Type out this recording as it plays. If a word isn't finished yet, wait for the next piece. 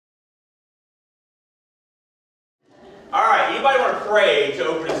right, anybody want to pray to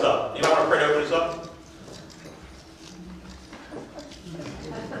open us up? Anybody want to pray to open us up?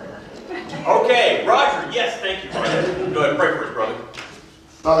 Okay, Roger, yes, thank you, brother. Go ahead, pray for us, brother.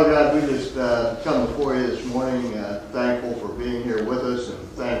 Father God, we just come before you this morning thankful for being here with us and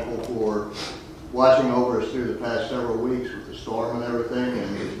thankful for watching over us through the past several weeks with the storm and everything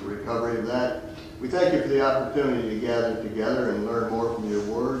and the recovery of that. We thank you for the opportunity to gather together and learn more from your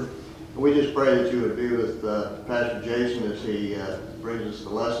word. And we just pray that you would be with Pastor Jason as he brings us the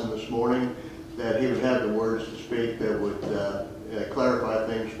lesson this morning, that he would have the words to speak that would clarify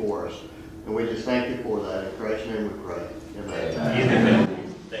things for us. And we just thank you for that. In Christ's name we pray. Amen. Amen.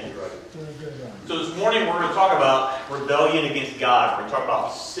 Thank you, brother. So this morning we're going to talk about rebellion against God. We're going to talk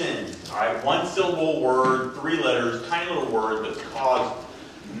about sin. All right, one syllable word, 3 letters, tiny little word that's caused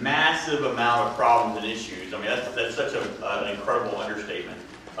massive amount of problems and issues. I mean, that's such an incredible understatement.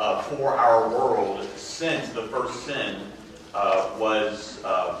 For our world, since the first sin was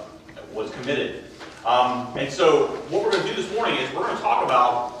committed. And so what we're going to do this morning is we're going to talk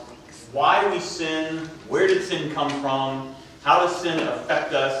about why we sin, where did sin come from, how does sin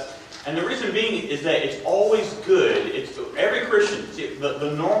affect us? And the reason being is that it's always good. It's every Christian,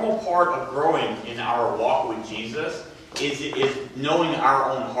 the normal part of growing in our walk with Jesus is knowing our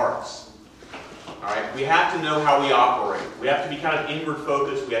own hearts. All right, we have to know how we operate. We have to be kind of inward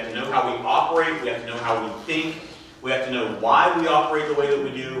focused. We have to know how we operate. We have to know how we think. We have to know why we operate the way that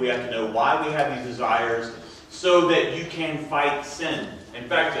we do. We have to know why we have these desires so that you can fight sin. In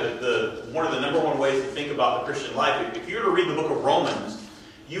fact, one of the number one ways to think about the Christian life, if you were to read the book of Romans,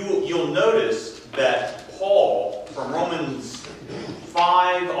 you'll notice that Paul, from Romans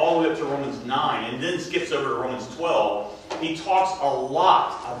 5 all the way up to Romans 9, and then skips over to Romans 12, he talks a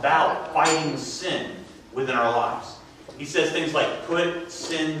lot about fighting sin within our lives. He says things like, put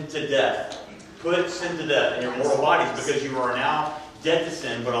sin to death. Put sin to death in your mortal bodies because you are now dead to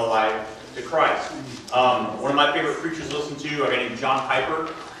sin but alive to Christ. One of my favorite preachers to listen to, a guy named John Piper,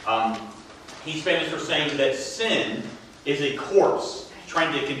 he's famous for saying that sin is a corpse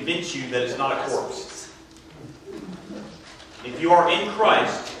trying to convince you that it's not a corpse. If you are in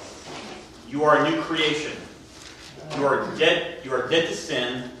Christ, you are a new creation. You are dead to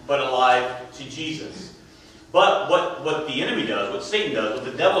sin, but alive to Jesus. But what the enemy does, what Satan does,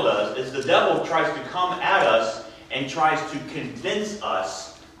 what the devil does, is the devil tries to come at us and tries to convince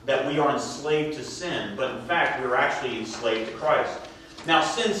us that we are enslaved to sin, but in fact we're actually enslaved to Christ. Now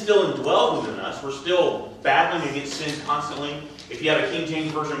sin still indwells within us. We're still battling against sin constantly. If you have a King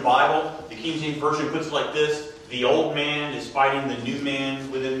James Version Bible, the King James Version puts it like this: the old man is fighting the new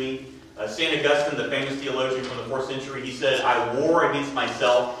man within me. St. Augustine, the famous theologian from the 4th century, he said, I war against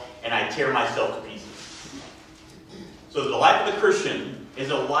myself and I tear myself to pieces. So the life of the Christian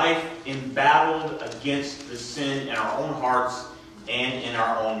is a life embattled against the sin in our own hearts and in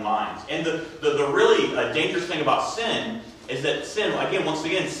our own minds. And the really dangerous thing about sin is that sin, once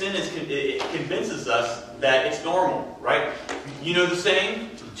again, sin it convinces us that it's normal, right? You know the saying,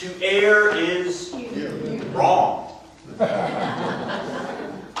 to err is wrong.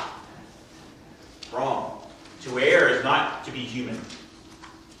 Wrong. To err is not to be human.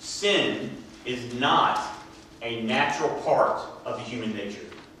 Sin is not a natural part of the human nature.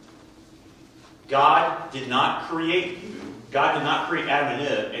 God did not create you. God did not create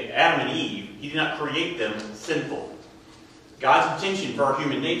Adam and Eve. He did not create them sinful. God's intention for our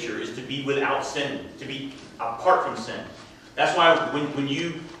human nature is to be without sin, to be apart from sin. That's why when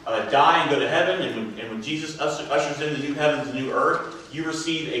you die and go to heaven, and when Jesus ushers in the new heavens and new earth, you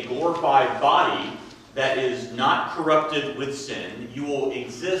receive a glorified body that is not corrupted with sin. You will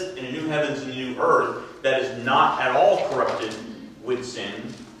exist in a new heavens and a new earth that is not at all corrupted with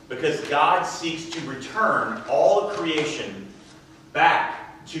sin, because God seeks to return all of creation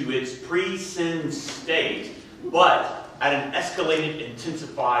back to its pre-sin state, but at an escalated,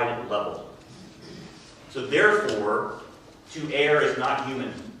 intensified level. So therefore, to err is not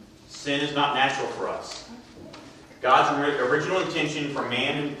human. Sin is not natural for us. God's original intention for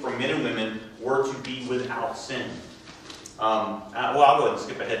men and women were to be without sin. I'll go ahead and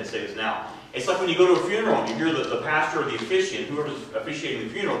skip ahead and say this now. It's like when you go to a funeral and you hear the pastor or the officiant, whoever's officiating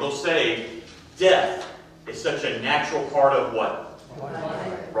the funeral, they'll say, death is such a natural part of what?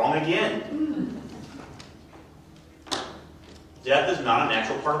 Life. Wrong again. Death is not a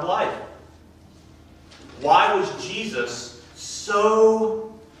natural part of life. Why was Jesus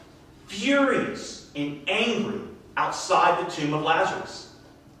so furious and angry outside the tomb of Lazarus?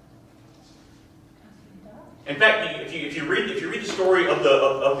 In fact, if you read the story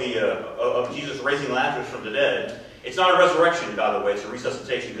of Jesus raising Lazarus from the dead, it's not a resurrection, by the way. It's a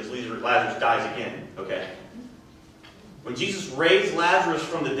resuscitation because Lazarus dies again. Okay. When Jesus raised Lazarus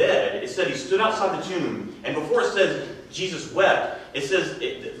from the dead, it said he stood outside the tomb. And before it says Jesus wept, it says,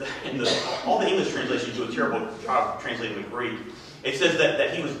 all the English translations do a terrible job of translating the Greek. It says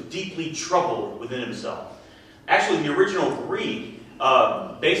that he was deeply troubled within himself. Actually, the original Greek,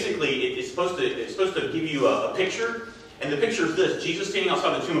 basically, it's supposed to give you a picture. And the picture is this: Jesus standing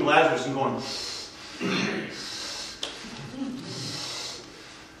outside the tomb of Lazarus and going,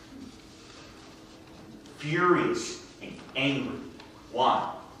 furious and angry.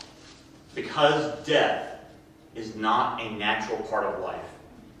 Why? Because death is not a natural part of life.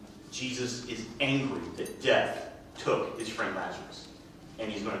 Jesus is angry that death took his friend Lazarus,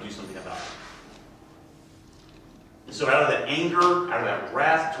 and he's going to do something about it. And so out of that anger, out of that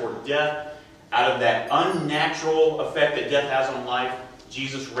wrath toward death, out of that unnatural effect that death has on life,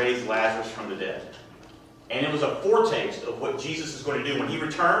 Jesus raised Lazarus from the dead. And it was a foretaste of what Jesus is going to do when he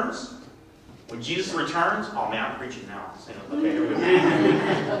returns. When Jesus returns, oh man, I'm preaching now. Okay, here we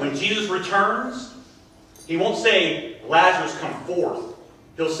go. When Jesus returns, he won't say, Lazarus, come forth.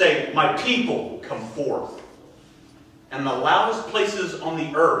 He'll say, my people, come forth. And the loudest places on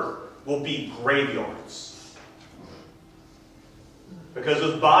the earth will be graveyards. Because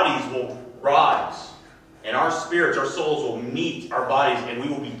those bodies will rise. And our spirits, our souls will meet our bodies, and we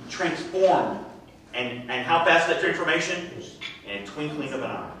will be transformed. And how fast is that transformation? In a twinkling of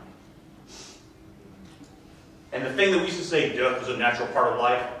an eye. And the thing that we used to say death is a natural part of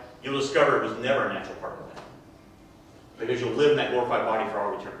life, you'll discover it was never a natural part of life. Because you'll live in that glorified body for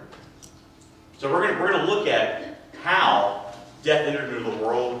all eternity. So we're going to look at how death entered into the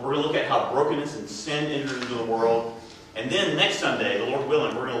world. We're going to look at how brokenness and sin entered into the world. And then next Sunday, the Lord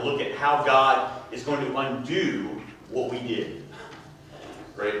willing, we're going to look at how God is going to undo what we did.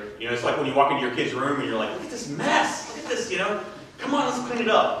 Right? You know, it's like when you walk into your kid's room and you're like, look at this mess. Look at this, you know. Come on, let's clean it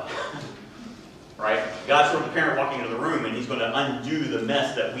up. Right? God's sort of the parent walking into the room, and he's going to undo the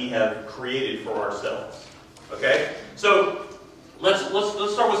mess that we have created for ourselves. Okay? So let's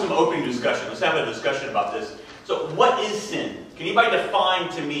start with some opening discussion. Let's have a discussion about this. So what is sin? Can anybody define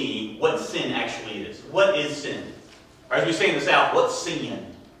to me what sin actually is? What is sin? All right, as we say in the South, what's sin?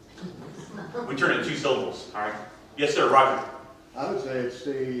 We turn it into 2 syllables. All right? Yes, sir, Roger. I would say it's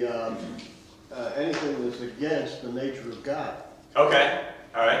the anything that's against the nature of God. Okay.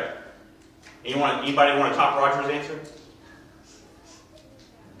 All right. Anybody want to top Roger's answer?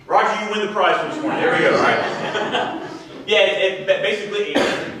 Roger, you win the prize for this morning. There we go. All right. Yeah, basically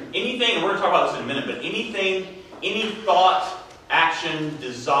anything, and we're going to talk about this in a minute, but anything, any thought, action,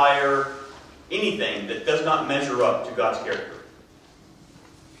 desire, anything that does not measure up to God's character.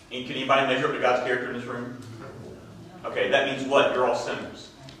 And can anybody measure up to God's character in this room? Okay, that means what? You're all sinners.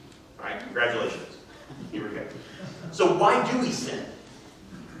 All right, congratulations. Here we go. So why do we sin?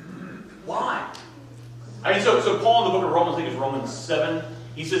 Why? I mean, so Paul in the book of Romans, I think it's Romans 7,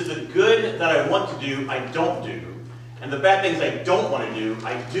 he says, the good that I want to do, I don't do. And the bad things I don't want to do,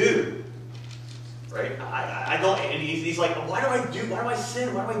 I do. Right? I don't, and he's like, why do I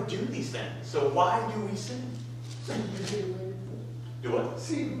sin? Why do I do these things? So why do we sin? Do what?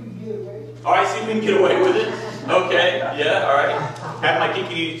 See if we can get away. All right, see if we can get away with it. Okay, yeah, all right. Have my cake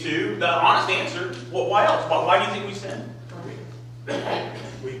and eat it too. The honest answer, well, why else? Why do you think we sin?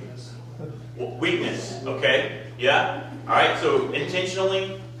 Weakness. Well, weakness, okay, yeah. All right, so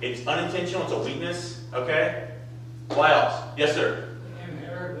intentionally, it's unintentional, it's a weakness, okay. Why else? Yes, sir.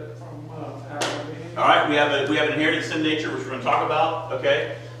 Inherited from Adam. All right, we have an inherited sin nature, which we're going to talk about,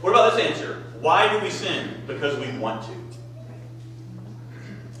 okay. What about this answer? Why do we sin? Because we want to.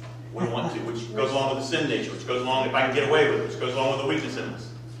 We want to, which goes along with the sin nature, which goes along, if I can get away with it, which goes along with the weakness in us,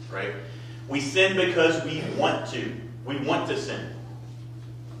 right? We sin because we want to. We want to sin.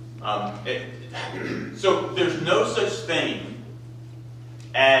 So there's no such thing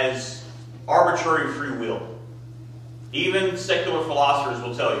as arbitrary free will. Even secular philosophers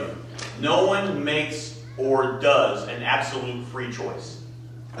will tell you, no one makes or does an absolute free choice.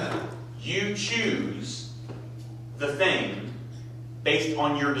 You choose the thing based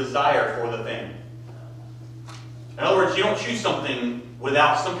on your desire for the thing. In other words, you don't choose something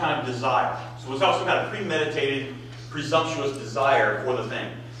without some kind of desire. So without some kind of premeditated, presumptuous desire for the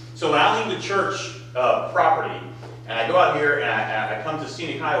thing. So when I leave the church property, and I go out here and I come to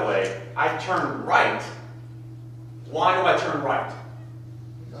Scenic Highway, I turn right. Why do I turn right?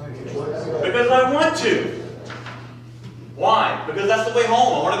 Because I want to. Why? Because that's the way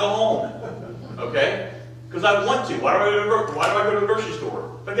home. I want to go home. Okay? Because I want to. Why do I go to the grocery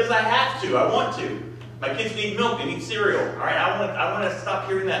store? Because I have to. I want to. My kids need milk. They need cereal. All right? I want to stop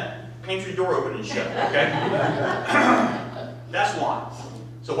hearing that pantry door open and shut. Okay? That's why.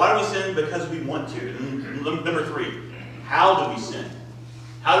 So why do we sin? Because we want to. And number 3. How do we sin?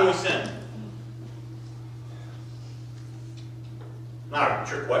 How do we sin? Not a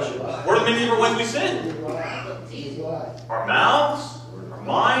trick question. What are the many different ways we sin? Our mouths, our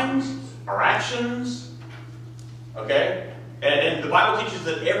minds, our actions. Okay? And the Bible teaches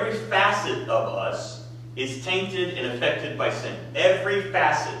that every facet of us is tainted and affected by sin. Every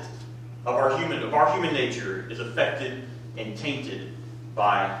facet of our human nature is affected and tainted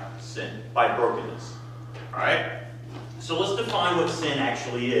by sin, by brokenness. Alright? So let's define what sin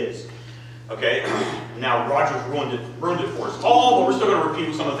actually is. Okay? Now Roger's ruined it for us. But we're still going to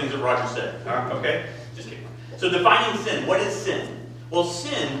repeat some of the things that Roger said. Okay? Just kidding. So defining sin. What is sin? Well,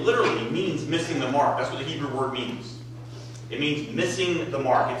 sin literally means missing the mark. That's what the Hebrew word means. It means missing the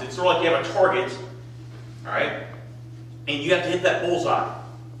mark. It's sort of like you have a target, alright? And you have to hit that bullseye.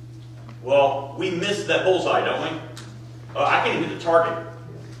 Well, we miss that bullseye, don't we? I can't even hit the target.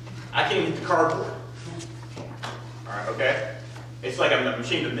 I can't even hit the cardboard. Alright, okay? It's like, I'm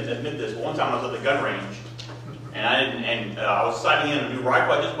ashamed to admit this, but one time I was at the gun range, and I was sighting in a new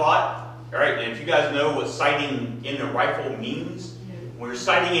rifle I just bought. Alright, and if you guys know what sighting in a rifle means, when you're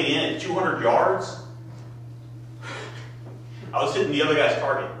sighting it in at 200 yards, I was hitting the other guy's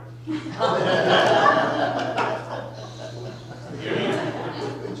target.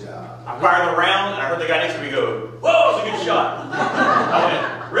 I fired the round, and I heard the guy next to me go, "Whoa, that's a good shot." I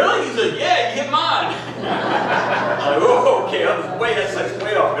went, "Really?" He said, "Yeah, you hit mine." I'm like, "Oh, okay, that's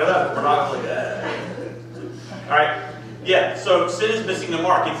way off." All right, yeah. So sin is missing the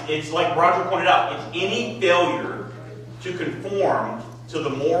mark. It's like Roger pointed out. It's any failure to conform to the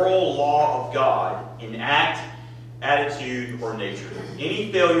moral law of God in act, attitude, or nature.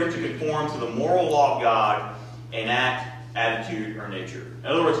 Any failure to conform to the moral law of God in act, attitude, or nature. In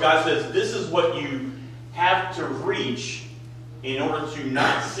other words, God says this is what you have to reach in order to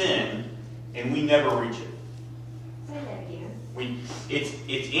not sin, and we never reach it. Say that again.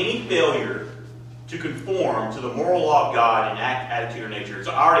 It's any failure to conform to the moral law of God in act, attitude, or nature.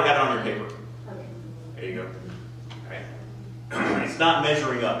 So I already had it on your paper. Okay. There you go. Right. It's not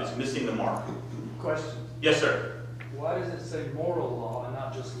measuring up. It's missing the mark. Question. Yes, sir. Why does it say moral law and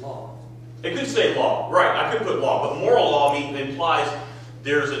not just law? It could say law, right? I could put law, but moral law implies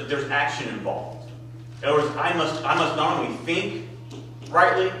there's action involved. In other words, I must not only think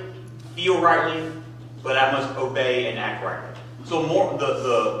rightly, feel rightly, but I must obey and act rightly. So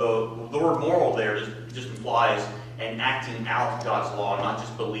the word moral there just implies an acting out God's law, not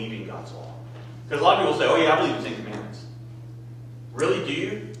just believing God's law. Because a lot of people say, "Oh yeah, I believe the Ten Commandments." Really? Do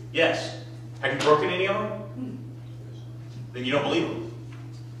you? Yes. Have you broken any of them? Then you don't believe them.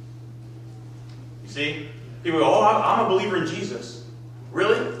 You see? People go, "Oh, I'm a believer in Jesus."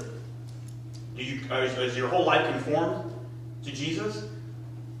 Really? Is your whole life conformed to Jesus?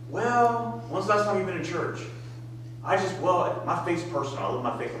 Well, when's the last time you've been in church? My faith's personal. I live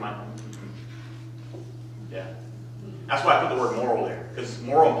my faith in my home. Yeah. That's why I put the word moral there, because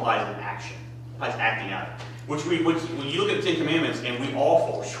moral implies an action. It implies acting out. Which when you look at the Ten Commandments, and we all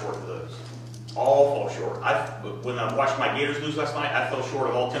fall short of those. All fall short. When I watched my Gators lose last night, I fell short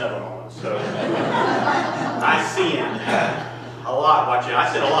of all 10 of them almost. So I sinned a lot watching. I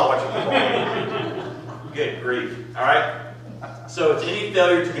sin a lot watching football. Good grief. All right. So it's any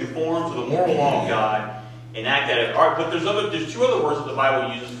failure to conform to the moral law of God and act at it. All right. But there's two other words that the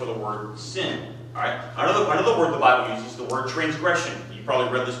Bible uses for the word sin. All right. Another word the Bible uses is the word transgression. You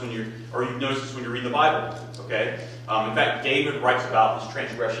probably read this you've noticed this when you read the Bible. Okay. In fact, David writes about his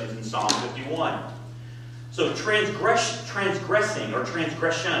transgressions in Psalm 51. So transgressing or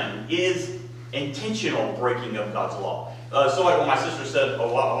transgression is intentional breaking of God's law. So like what my sister said a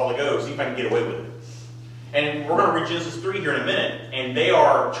while ago, see if I can get away with it. And we're going to read Genesis 3 here in a minute, and they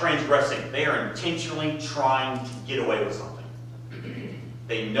are transgressing. They are intentionally trying to get away with something.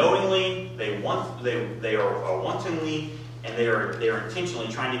 They knowingly, they are wantonly, and they are intentionally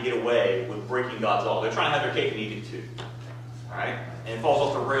trying to get away with breaking God's law. They're trying to have their cake and eat it too. Alright? And it falls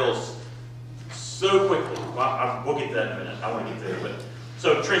off the rails so quickly. Well, we'll get to that in a minute. I want to get there. But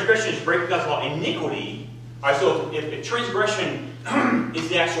so transgression is breaking God's law. Iniquity. Alright, so if transgression is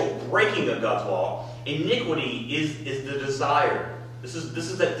the actual breaking of God's law, iniquity is the desire. This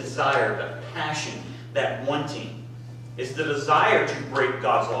is that desire, that passion, that wanting. It's the desire to break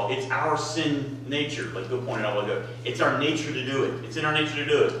God's law. It's our sin nature, like Bill pointed out a while ago. It's our nature to do it. It's in our nature to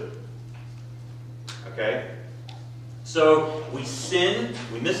do it. Okay? So we sin,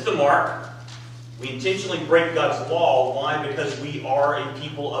 we miss the mark, we intentionally break God's law. Why? Because we are a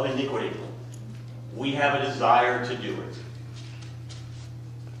people of iniquity. We have a desire to do it.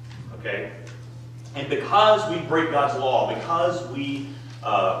 Okay? And because we break God's law, because we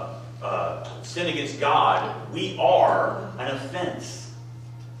sin against God, we are an offense.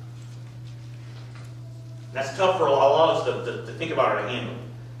 That's tough for a lot of us to think about or to handle.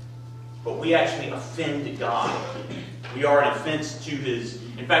 But we actually offend God. We are an offense to His...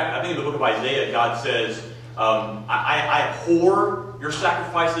 In fact, I think in the book of Isaiah, God says, I abhor your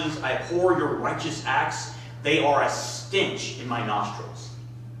sacrifices. I abhor your righteous acts. They are a stench in my nostrils.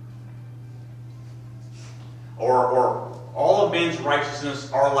 Or all of man's righteousness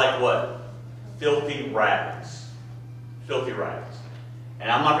are like what? Filthy rags. Filthy rags.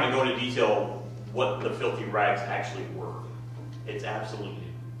 And I'm not going to go into detail what the filthy rags actually were. It's absolutely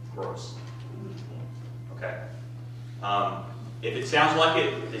gross. Okay? If it sounds like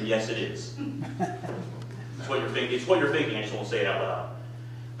it, then yes, it is. It's what you're thinking. It's what you're thinking. I just won't say it out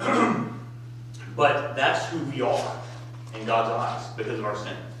loud. But that's who we are in God's eyes because of our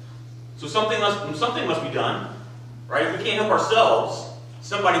sin. So something must be done, right? If we can't help ourselves,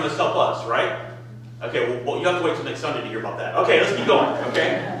 somebody must help us, right? Okay, well, you have to wait till next Sunday to hear about that. Okay, let's keep going,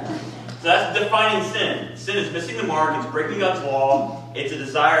 okay? So that's defining sin. Sin is missing the mark. It's breaking God's law. It's a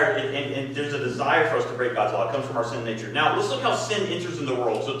desire, and there's a desire for us to break God's law. It comes from our sin nature. Now, let's look how sin enters in the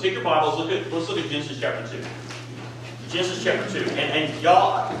world. So take your Bibles, let's look at Genesis chapter 2. Genesis chapter 2. And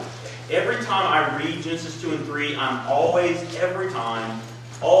y'all, every time I read Genesis 2 and 3, I'm always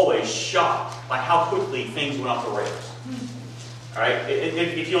shocked by how quickly things went off the rails. All right.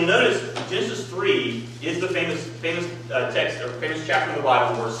 If you'll notice, Genesis 3 is the famous text or famous chapter of the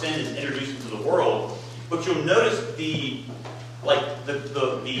Bible where sin is introduced into the world. But you'll notice the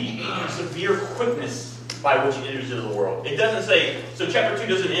severe quickness by which it enters into the world. It doesn't say, so chapter 2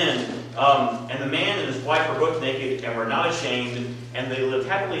 doesn't end, and the man and his wife were both naked and were not ashamed, and they lived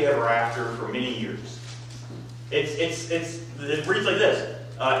happily ever after for many years. It reads like this.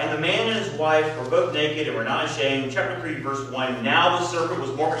 And the man and his wife were both naked and were not ashamed. Chapter 3, verse 1. Now the serpent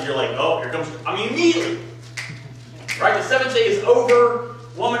was more... You're like, oh, here comes... immediately. Right? The seventh day is over.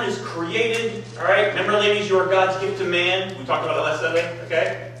 Woman is created. All right? Remember, ladies, you are God's gift to man. We talked about that last Sunday.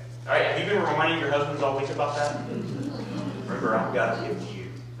 Okay? All right? Have you been reminding your husbands all week about that? Remember, I'm God's gift to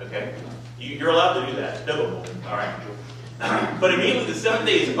you. Okay? You're allowed to do that. It's biblical. All right? But immediately the seventh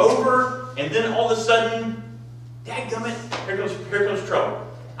day is over. And then all of a sudden... Dadgummit, here comes trouble.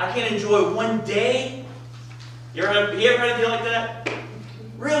 I can't enjoy one day. You ever had a deal like that?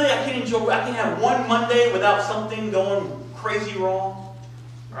 Really? I can't have one Monday without something going crazy wrong.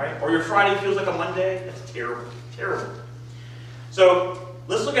 Right? Or your Friday feels like a Monday. That's terrible. Terrible. So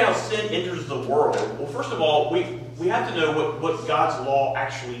let's look at how sin enters the world. Well, first of all, we have to know what God's law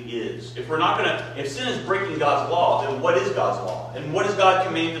actually is. If sin is breaking God's law, then what is God's law? And what has God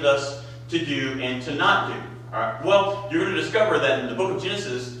commanded us to do and to not do? All right. Well, you're going to discover that in the book of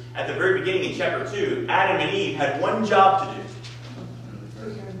Genesis, at the very beginning in chapter 2, Adam and Eve had one job to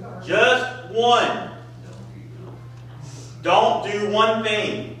do. Just one. Don't do one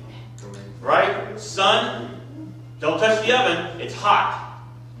thing. Right? Son, don't touch the oven. It's hot.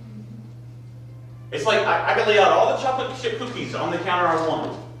 It's like I can lay out all the chocolate chip cookies on the counter I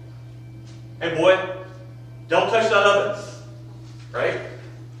want. Hey, boy, don't touch that oven. Right?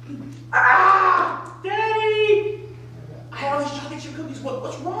 Ah! Daddy! I had all these chocolate chip cookies.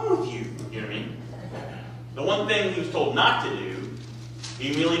 What's wrong with you? You know what I mean? The one thing he was told not to do, he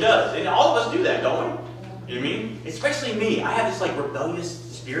immediately does. And all of us do that, don't we? You know what I mean? Especially me. I have this rebellious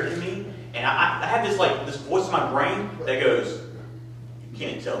spirit in me. And I have this voice in my brain that goes, you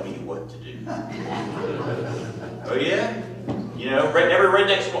can't tell me what to do. Oh yeah? You know, every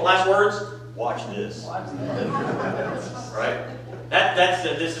redneck's last words, watch this. Right?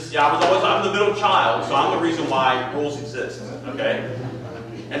 I'm the middle child, so I'm the reason why rules exist. Okay?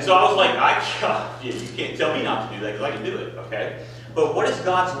 And so I was like, you can't tell me not to do that because I can do it. Okay? But what does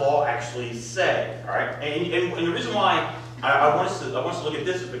God's law actually say? All right? And the reason why I want us to look at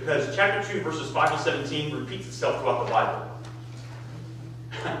this is because chapter 2, verses 5 to 17 repeats itself throughout the Bible.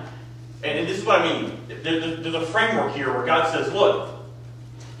 And this is what I mean. There's a framework here where God says, look,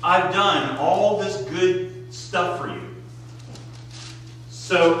 I've done all this good stuff for you.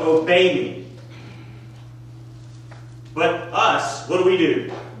 So obey me. But us, what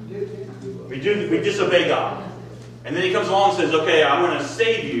do? We disobey God. And then he comes along and says, okay, I'm going to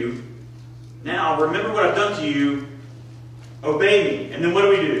save you. Now, remember what I've done to you. Obey me. And then what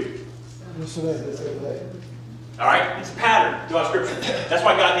do? All right? It's a pattern throughout Scripture. That's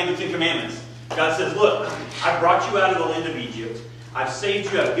why God gave the 10 Commandments. God says, look, I brought you out of the land of Egypt. I've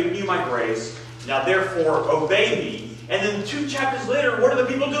saved you. I've given you my grace. Now, therefore, obey me. And then 2 chapters later, what are the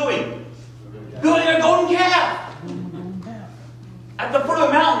people doing? Building a golden calf. At the foot of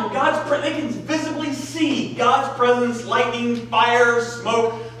the mountain, they can visibly see God's presence, lightning, fire,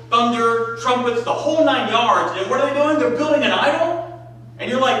 smoke, thunder, trumpets. trumpets, the whole 9 yards. And what are they doing? They're building an idol? And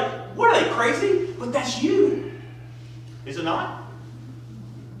you're like, what are they, crazy? But that's you. Is it not?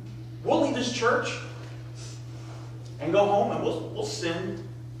 We'll leave this church and go home, and we'll sin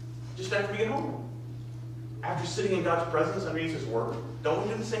just after we get home. After sitting in God's presence underneath His Word, don't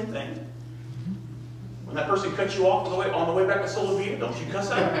we do the same thing? When that person cuts you off on the way back to Sola Vita, don't you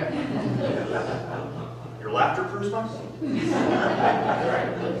cuss out? Your laughter proves my point.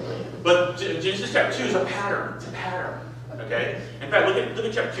 But Genesis chapter 2 is a pattern. It's a pattern. Okay? In fact, look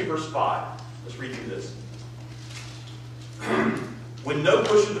at chapter 2, verse 5. Let's read through this. When no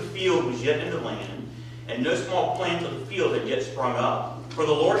bush of the field was yet in the land, and no small plant of the field had yet sprung up, for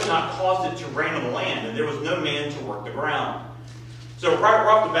the Lord had not caused it to rain on the land, and there was no man to work the ground. So right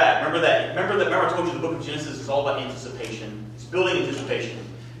off the bat, remember I told you the book of Genesis is all about anticipation. It's building anticipation.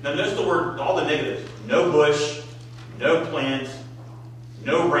 Now notice the word, all the negatives. No bush, no plant,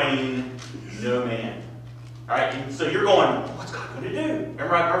 no rain, no man. All right, and so you're going, what's God going to do?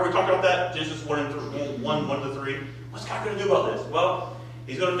 Remember we talked about that? Genesis 1 to 3. What's God going to do about this? Well,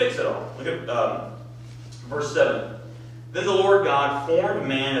 He's going to fix it all. Look at verse 7. Then the Lord God formed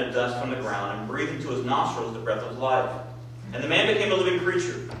man of dust from the ground and breathed into his nostrils the breath of life. And the man became a living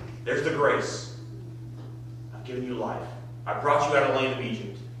creature. There's the grace. I've given you life. I brought you out of the land of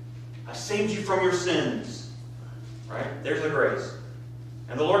Egypt. I saved you from your sins. Right? There's the grace.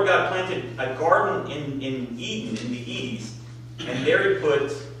 And the Lord God planted a garden in Eden, in the east, and there He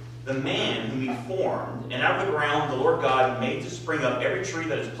put the man whom He formed. And out of the ground the Lord God made to spring up every tree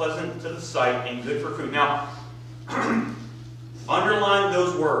that is pleasant to the sight and good for food. Now, underline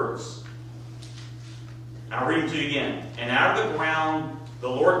those words. I'll read them to you again. And out of the ground the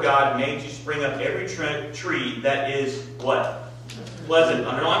Lord God made to spring up every tree that is what? Pleasant.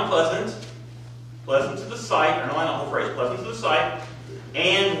 Underline pleasant. Pleasant to the sight. Underline the whole phrase. Pleasant to the sight.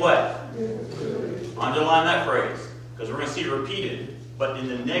 And what? Underline that phrase. Because we're going to see it repeated, but in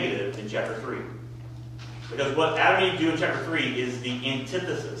the negative in chapter 3. Because what Adam and Eve do in chapter 3 is the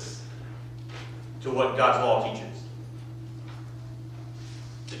antithesis to what God's law teaches.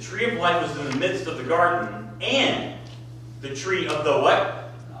 The tree of life was in the midst of the garden, and the tree of the what?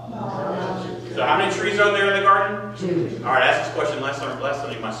 So how many trees are there in the garden? 2. All right, I asked this question last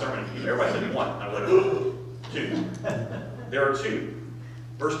Sunday in my sermon. Everybody said 1. I was like, 2. There are 2.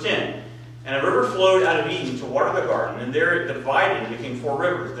 Verse 10. And a river flowed out of Eden to water the garden, and there it divided and became 4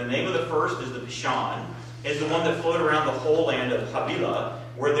 rivers. The name of the first is the Pishon, is the one that flowed around the whole land of Havilah,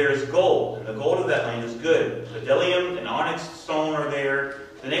 where there is gold, and the gold of that land is good. Bdellium and onyx stone are there.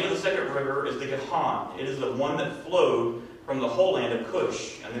 The name of the second river is the Gihon. It is the one that flowed from the whole land of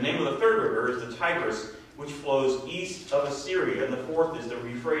Cush. And the name of the third river is the Tigris, which flows east of Assyria. And the fourth is the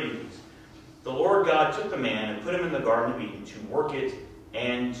Euphrates. The Lord God took the man and put him in the garden of Eden to work it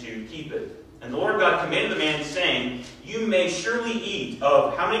and to keep it. And the Lord God commanded the man, saying, you may surely eat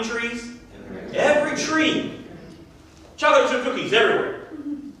of how many trees? Every tree. Chocolate chip cookies everywhere.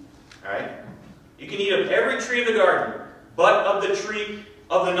 All right? You can eat of every tree of the garden, but of the tree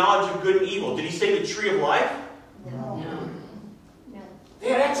of the knowledge of good and evil. Did He say the tree of life? No. They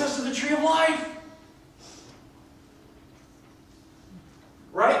had access to the tree of life.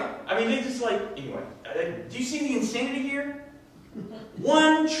 Right? I mean, they just like, anyway. Do you see the insanity here?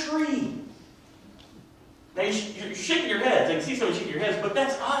 1 tree. Now, you're shaking your heads. I can see some of you shaking your heads, but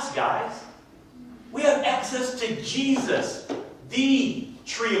that's us, guys. We have access to Jesus, the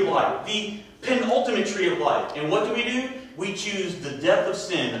tree of life, the penultimate tree of life. And what do? We choose the death of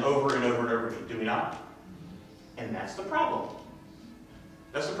sin over and over and over again, do we not? And that's the problem.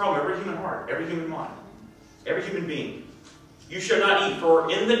 That's the problem. Every human heart, every human mind, every human being. You shall not eat, for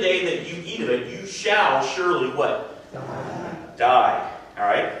in the day that you eat of it, you shall surely what? Die. All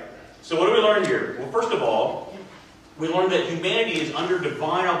right? So what do we learn here? Well, first of all, we learn that humanity is under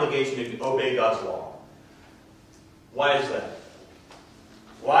divine obligation to obey God's law. Why is that?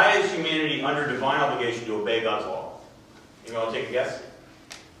 Why is humanity under divine obligation to obey God's law? Anyone want to take a guess?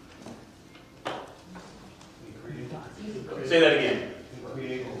 Say that again.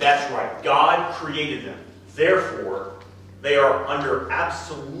 That's right. God created them. Therefore, they are under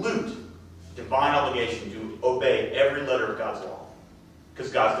absolute divine obligation to obey every letter of God's law.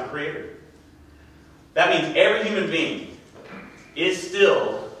 Because God's the creator. That means every human being is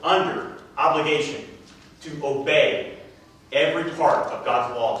still under obligation to obey every part of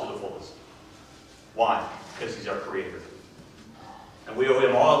God's law to the fullest. Why? Because He's our creator. And we owe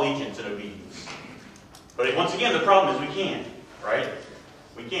Him all allegiance and obedience. But once again, the problem is we can't. Right?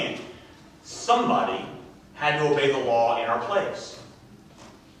 We can't. Somebody had to obey the law in our place.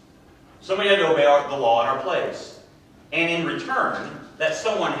 Somebody had to obey the law in our place. And in return, that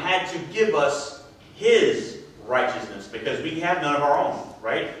someone had to give us His righteousness because we have none of our own,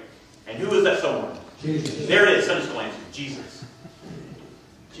 right? And who is that someone? Jesus. There it is, Sunday school answer. Jesus.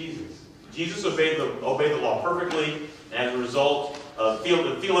 Jesus. Jesus obeyed the law perfectly, and as a result,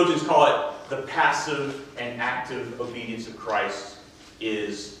 the theologians call it the passive and active obedience of Christ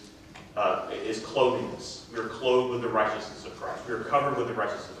is clothing us. We are clothed with the righteousness of Christ. We are covered with the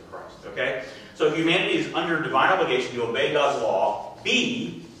righteousness of Christ. Okay? So humanity is under divine obligation to obey God's law.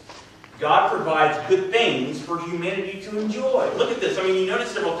 B, God provides good things for humanity to enjoy. Look at this. I mean, you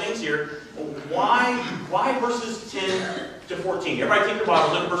notice several things here. Why verses 10 to 14? Everybody take your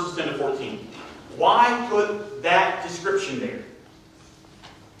Bible, look at verses 10 to 14. Why put that description there?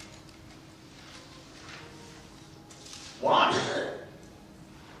 Why?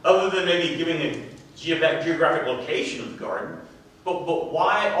 Other than maybe giving a geographic location of the garden. But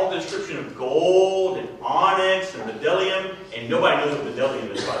why all the description of gold and onyx and bdellium? And nobody knows what bdellium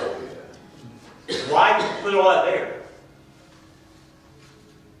is, by the way. Why put all that there?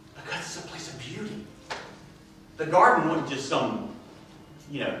 Because it's a place of beauty. The garden wasn't just some,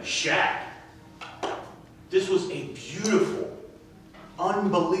 shack. This was a beautiful,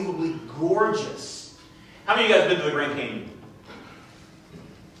 unbelievably gorgeous. How many of you guys been to the Grand Canyon?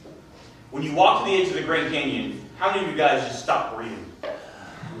 When you walk to the edge of the Grand Canyon, how many of you guys just stop breathing?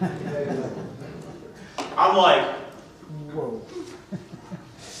 I'm like, whoa.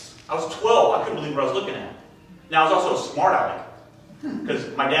 I was 12. I couldn't believe what I was looking at. Now, I was also a smart aleck.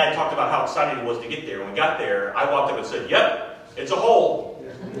 Because my dad talked about how excited he was to get there. When we got there, I walked up and said, yep, it's a hole.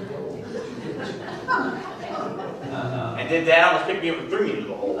 And then Dad almost picked me up and threw me into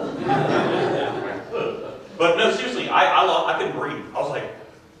the hole. But no, seriously, I couldn't breathe. I was like,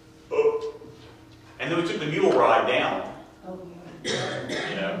 oh. And then we took the mule ride down.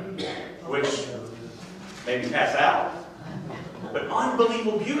 Which made me pass out. But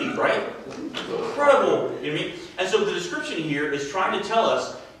unbelievable beauty, right? Incredible. You know what I mean? And so the description here is trying to tell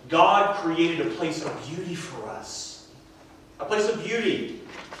us God created a place of beauty for us. A place of beauty.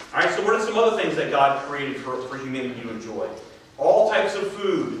 All right, so what are some other things that God created for humanity to enjoy? All types of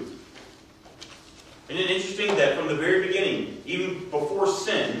food. Isn't it interesting that from the very beginning, even before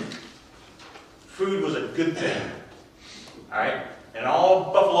sin, food was a good thing? All right? And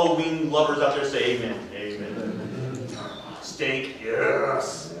all buffalo wing lovers out there say amen. Amen. Steak,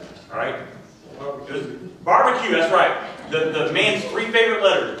 yes. All right? Barbecue, that's right. The man's three favorite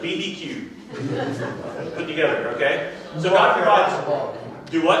letters, BBQ. Put together, okay? So God provides...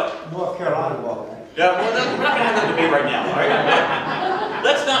 Do what? North Carolina ball. Yeah, well, we're not going to have that debate right now, all right?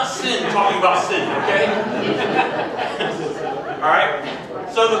 Let's not sin talking about sin, okay? All right?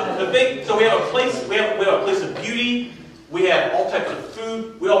 So we have a place, we have a place of beauty. We have all types of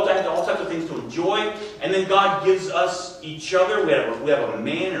food. We all have all types of things to enjoy. And then God gives us each other. We have a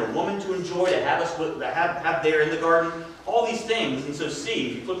man and a woman to enjoy, to have us have there in the garden. All these things. And so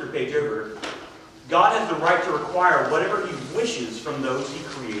see, if you flip your page over, God has the right to require whatever He wishes from those He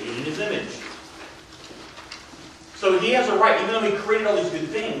created in His image. So He has a right, even though He created all these good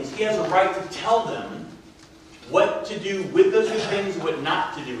things, He has a right to tell them what to do with those good things and what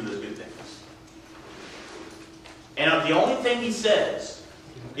not to do with those good things. And the only thing He says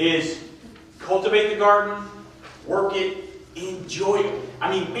is cultivate the garden, work it, enjoy it. I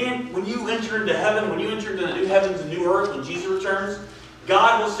mean, man, when you enter into heaven, when you enter into the new heavens and new earth, when Jesus returns,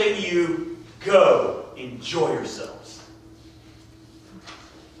 God will say to you, go, enjoy yourselves.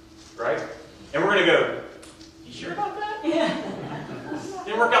 Right? And we're going to go, you sure about that? Yeah.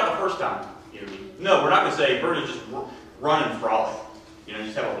 Didn't work out the first time. No, we're not going to say, we're going to just run and frolic.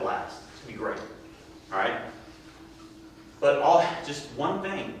 Just have a blast. It's going to be great. All right? But just one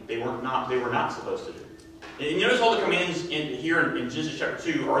thing they were not supposed to do. And you notice all the commands here in Genesis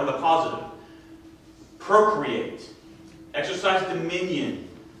chapter 2 are in the positive. Procreate. Exercise dominion.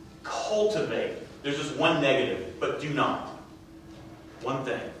 Cultivate. There's just one negative, but do not. One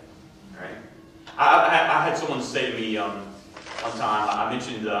thing. All right? I had someone say to me one time, I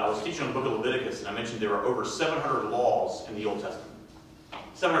mentioned, I was teaching on the book of Leviticus, and I mentioned there are over 700 laws in the Old Testament.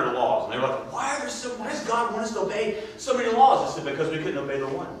 700 laws. And they were like, why does God want us to obey so many laws? I said, because we couldn't obey the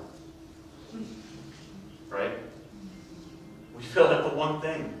one. Right? We failed at the one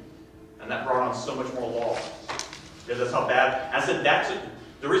thing. And that brought on so much more law. Because that's how bad. I said,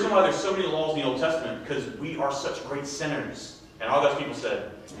 the reason why there's so many laws in the Old Testament, because we are such great sinners. And all God's people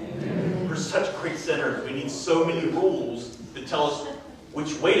said, amen. We're such great sinners. We need so many rules to tell us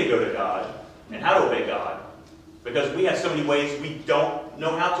which way to go to God and how to obey God. Because we have so many ways we don't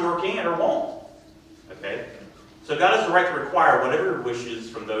know how to or can or won't. Okay? So God has the right to require whatever He wishes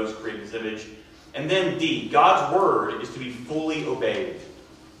from those created in His image. And then D, God's word is to be fully obeyed.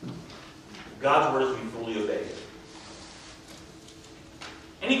 God's word is to be fully obeyed.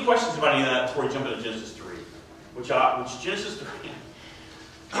 Any questions about any of that before we jump into Genesis 3? Which Genesis 3.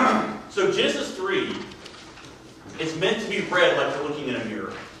 So Genesis 3 is meant to be read like you're looking in a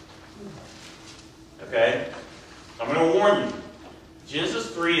mirror. Okay? I'm going to warn you. Genesis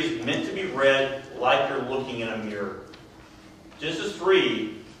 3 is meant to be read like you're looking in a mirror. Genesis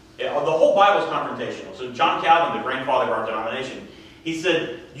 3, the whole Bible is confrontational. So John Calvin, the grandfather of our denomination, he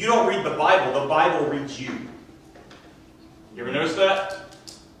said, you don't read the Bible reads you. You ever notice that?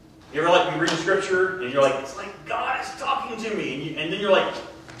 You ever you read Scripture and you're like, it's like God is talking to me. And then you're like,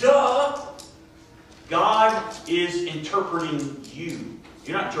 duh! God is interpreting you.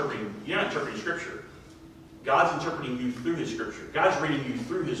 You're not interpreting Scripture. God's interpreting you through His Scripture. God's reading you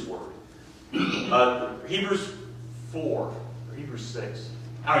through His Word. Hebrews 4 or Hebrews 6.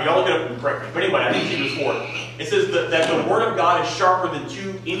 I don't know, y'all look it up and correct me. But anyway, I think it's Hebrews 4. It says that the Word of God is sharper than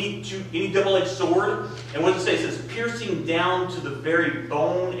any double-edged sword. And what does it say? It says, piercing down to the very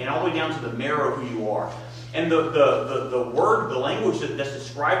bone and all the way down to the marrow of who you are. And the word, the language that's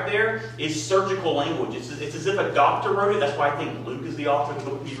described there is surgical language. It's as if a doctor wrote it. That's why I think Luke is the author of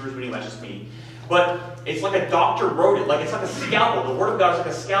the book of Hebrews, but anyway, that's just me. But it's like a doctor wrote it. Like it's like a scalpel. The Word of God is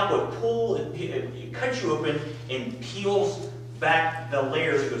like a scalpel. It cuts you open and peels back the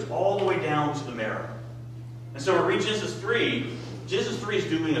layers. It goes all the way down to the marrow. And so we read Genesis 3. Genesis 3 is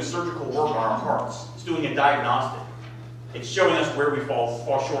doing a surgical work on our hearts. It's doing a diagnostic. It's showing us where we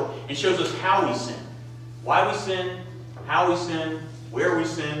fall short. It shows us how we sin. Why we sin, how we sin, where we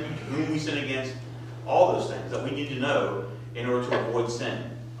sin, whom we sin against. All those things that we need to know in order to avoid sin.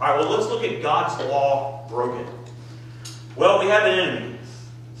 All right, well, let's look at God's law broken. Well, we have an enemy.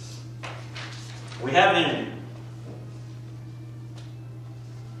 We have an enemy.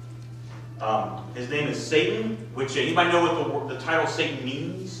 His name is Satan, which anybody know what the title Satan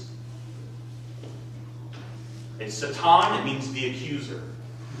means? It's Satan. It means the accuser.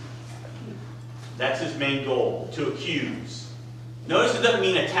 That's his main goal, to accuse. Notice it doesn't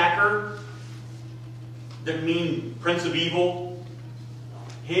mean attacker. It doesn't mean prince of evil.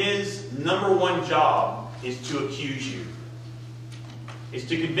 His number one job is to accuse you. Is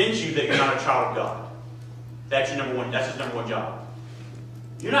to convince you that you're not a child of God. That's his number one job.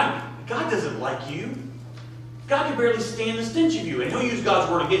 You're not. God doesn't like you. God can barely stand the stench of you, and He'll use God's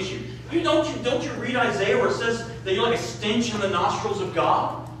word against you. Don't you read Isaiah where it says that you're like a stench in the nostrils of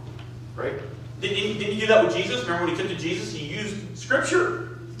God? Right? Didn't He do that with Jesus? Remember when He tempted Jesus? He used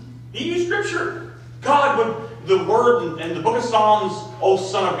Scripture. He used Scripture. God, the Word and the book of Psalms, O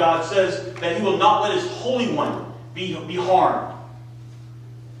Son of God, says that He will not let His Holy One be harmed.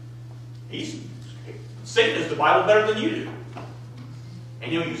 Satan is the Bible better than you do.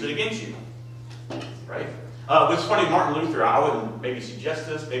 And he'll use it against you. Right? It's funny, Martin Luther, I wouldn't maybe suggest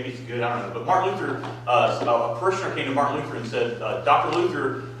this, maybe it's good, I don't know. But Martin Luther, a parishioner came to Martin Luther and said, Dr.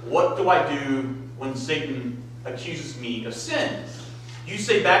 Luther, what do I do when Satan accuses me of sin? You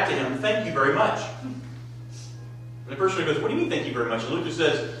say back to him, thank you very much. And the parishioner goes, what do you mean thank you very much? And Luther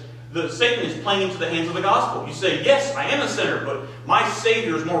says, Satan is playing into the hands of the gospel. You say, yes, I am a sinner, but my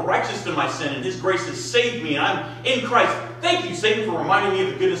Savior is more righteous than my sin, and His grace has saved me, and I'm in Christ. Thank you, Satan, for reminding me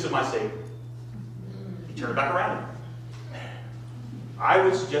of the goodness of my Savior. He turned back around. I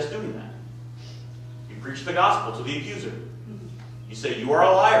would suggest doing that. You preach the gospel to the accuser. You say, you are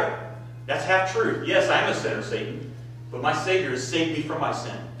a liar. That's half truth. Yes, I am a sinner, Satan, but my Savior has saved me from my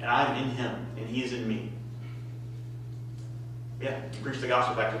sin, and I am in Him, and He is in me. Yeah, you preach the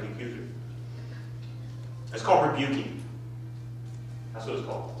gospel back to the accuser. It's called rebuking. That's what it's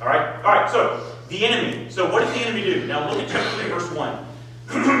called. All right? All right, so the enemy. So what does the enemy do? Now look at chapter 3, verse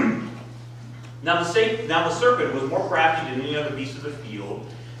 1. Now the serpent was more crafty than any other beast of the field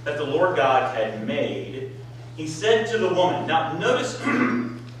that the Lord God had made. He said to the woman. Now notice,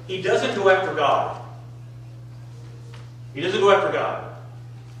 he doesn't go after God. He doesn't go after God.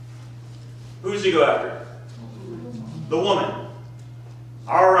 Who does he go after? The woman.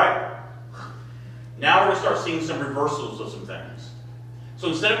 All right. Now we're going to start seeing some reversals of some things. So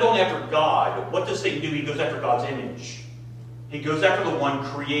instead of going after God, what does Satan do? He goes after God's image. He goes after the one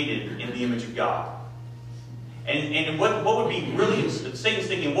created in the image of God. And what would be really, Satan's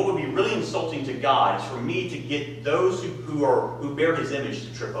thinking, what would be really insulting to God is for me to get those who bear His image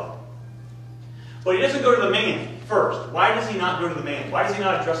to trip up. But He doesn't go to the man first. Why does He not go to the man? Why does He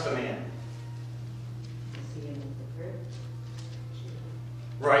not address the man?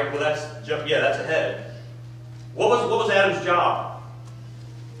 Right, well that's ahead. What was Adam's job?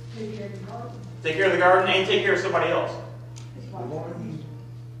 Take care of the garden. Take care of the garden and take care of somebody else.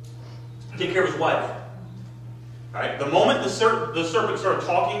 take care of his wife. All right? The moment the serpent started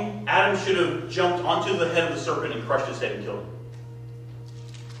talking, Adam should have jumped onto the head of the serpent and crushed his head and killed him.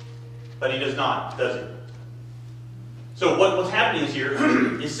 But he does not, does he? So what's happening is here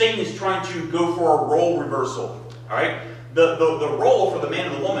is Satan is trying to go for a role reversal. All right? The role for the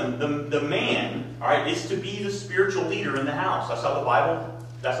man and the woman, the man, all right, is to be the spiritual leader in the house. That's how the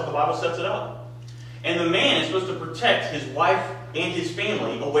Bible sets it up. And the man is supposed to protect his wife and his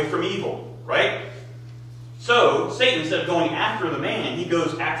family away from evil, right? So Satan, instead of going after the man, he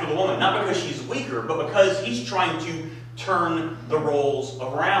goes after the woman, not because she's weaker, but because he's trying to turn the roles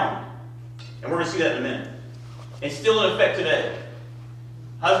around. And we're going to see that in a minute. It's still in effect today.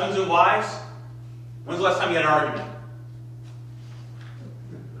 Husbands and wives, when's the last time you had an argument?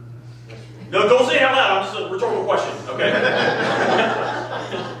 No, don't say it out loud. I'm just a rhetorical question, okay?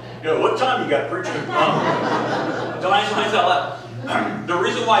 What time you got preaching? Don't answer this out loud. The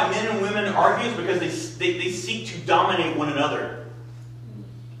reason why men and women argue is because they seek to dominate one another.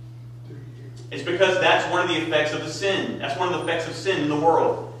 It's because that's one of the effects of the sin. That's one of the effects of sin in the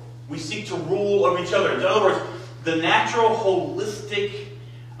world. We seek to rule over each other. In other words, the natural, holistic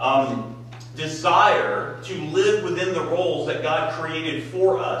desire to live within the roles that God created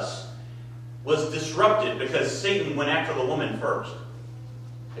for us was disrupted because Satan went after the woman first.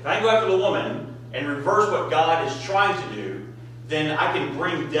 If I go after the woman and reverse what God is trying to do, then I can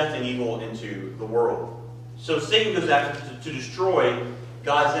bring death and evil into the world. So Satan goes after to destroy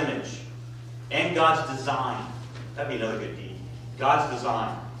God's image and God's design. That'd be another good deed. God's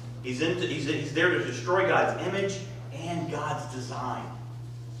design. He's there to destroy God's image and God's design.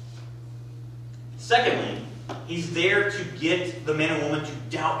 Secondly, he's there to get the man and woman to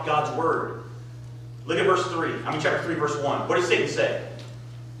doubt God's word. Look at verse 3. Chapter 3, verse 1. What does Satan say?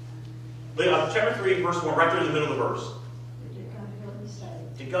 Look at chapter 3, verse 1, right there in the middle of the verse. Did God really say?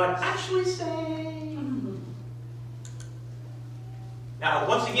 Did God actually say? Now,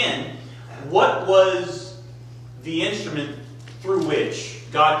 once again, what was the instrument through which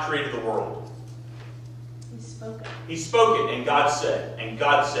God created the world? He spoke it. He spoke it, and God said, and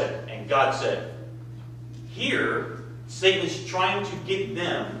God said, and God said. Here, Satan is trying to get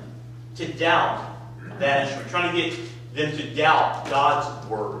them to doubt that instrument, trying to get them to doubt God's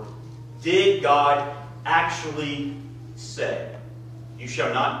word. Did God actually say, "You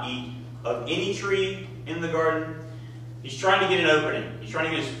shall not eat of any tree in the garden"? He's trying to get an opening. He's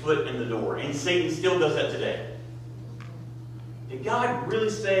trying to get his foot in the door. And Satan still does that today. Did God really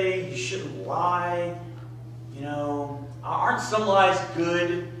say you shouldn't lie? Aren't some lies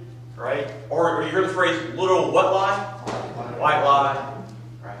good? Right? Or you heard the phrase, little what lie? White lie.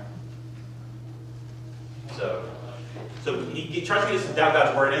 Right? So he tries to get us to doubt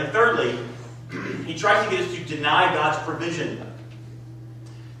God's word. And thirdly, he tries to get us to deny God's provision.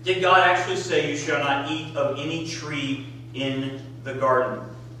 Did God actually say you shall not eat of any tree in the garden?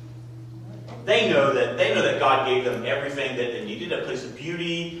 They know that God gave them everything that they needed, a place of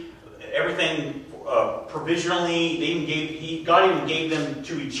beauty, everything provisionally. God even gave them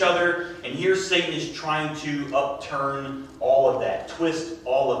to each other. And here Satan is trying to upturn all of that, twist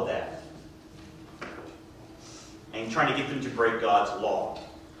all of that. And trying to get them to break God's law.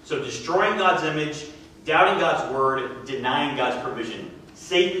 So destroying God's image, doubting God's word, denying God's provision.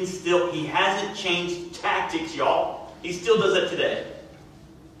 Satan he hasn't changed tactics, y'all. He still does that today.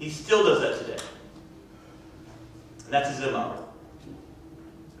 He still does that today. And that's his MO.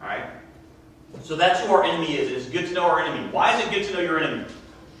 Alright? So that's who our enemy is. It's good to know our enemy. Why is it good to know your enemy?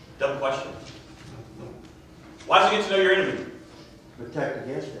 Dumb question. Why is it good to know your enemy? Protect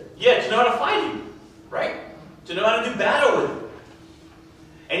against it. Yeah, to know how to fight him. Right? To know how to do battle with him.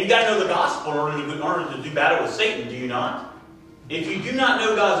 And you got to know the gospel in order to do battle with Satan, do you not? If you do not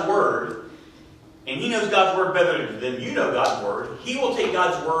know God's word, and he knows God's word better than you know God's word, he will take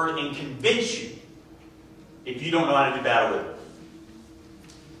God's word and convince you if you don't know how to do battle with it.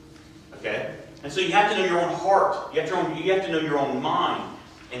 Okay? And so you have to know your own heart. You have to know your own mind.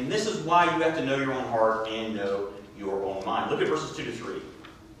 And this is why you have to know your own heart and know your own mind. Look at verses 2 to 3.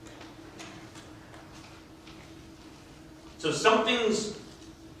 So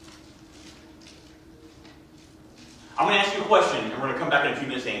I'm going to ask you a question, and we're going to come back in a few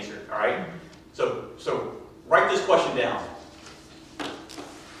minutes to answer it. All right? So write this question down. And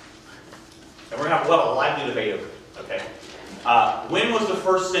we'll have a lively debate over it. Okay? When was the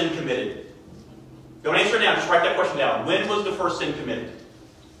first sin committed? Don't answer it now. Just write that question down. When was the first sin committed?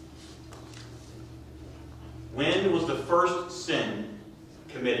 When was the first sin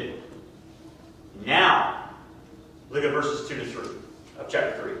committed? Now, look at verses 2 to 3 of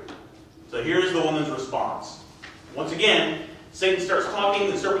chapter 3. So here's the woman's response. Once again, Satan starts talking,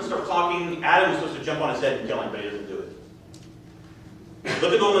 the serpent starts talking, Adam is supposed to jump on his head and kill him, but he doesn't do it.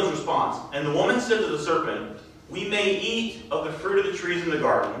 Look at the woman's response. And the woman said to the serpent, "We may eat of the fruit of the trees in the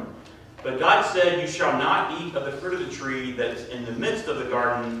garden, but God said, you shall not eat of the fruit of the tree that is in the midst of the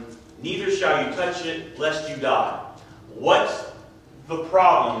garden, neither shall you touch it, lest you die." What's the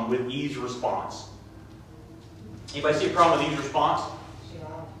problem with Eve's response? Anybody see a problem with Eve's response?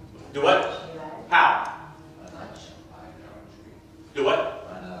 Do what? How? Do what?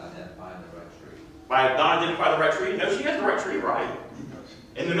 By not identifying the right tree. By not identifying the right tree? No, she has the right tree, right.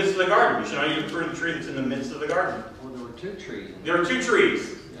 In the midst of the garden. You should not eat the fruit of the tree that's in the midst of the garden. Well, there were 2 trees. There are 2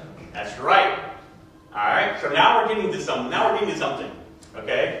 trees. Yeah. That's right. Alright, so now we're getting to something. Now we're getting to something.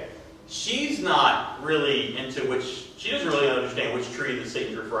 Okay? She's not really into which, she doesn't really understand which tree that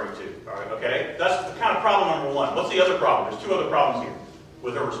Satan's referring to. Alright, okay? That's the kind of problem number 1. What's the other problem? There's 2 other problems here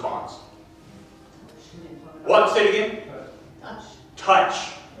with her response. What? Say it again? Touch.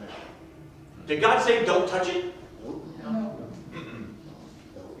 Touch. Did God say don't touch it? No.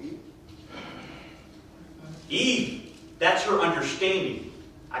 Eve, that's her understanding.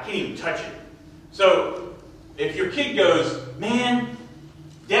 I can't even touch it. So, if your kid goes, "Man,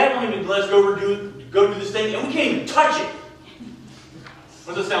 Dad won't even let us go do this thing, and we can't even touch it."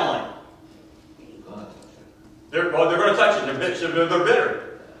 What does it sound like? They're going to touch it. They're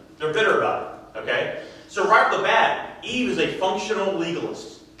bitter. They're bitter about it. Okay? So right off the bat, Eve is a functional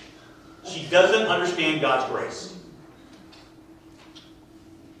legalist. She doesn't understand God's grace.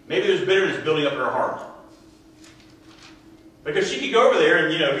 Maybe there's bitterness building up in her heart. Because she could go over there and,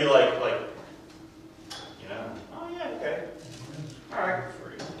 be like, "Oh yeah, okay. All right."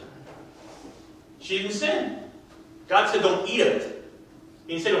 She didn't sin. God said don't eat of it.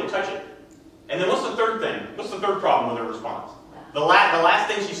 He didn't say don't touch it. And then what's the third thing? What's the third problem with her response? The last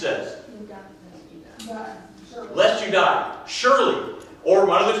thing she says. Lest you die. Surely. Or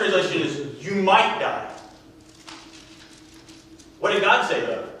one other translation is, you might die. What did God say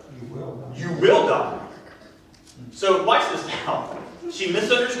though? You will die. You will die. So watch this now. She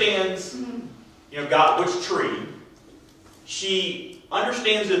misunderstands, God, which tree. She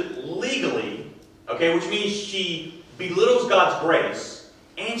understands it legally, okay, which means she belittles God's grace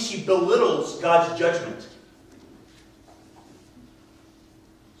and she belittles God's judgment.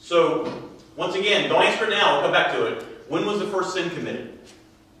 So, once again, don't answer it now, we'll come back to it. When was the first sin committed?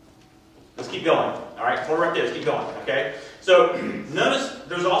 Let's keep going. Alright, hold it right there, let's keep going, okay? So, notice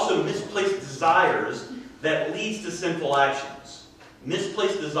there's also misplaced desires that leads to sinful actions.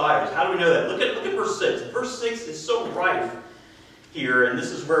 Misplaced desires. How do we know that? Look at verse 6. Verse 6 is so rife here, and this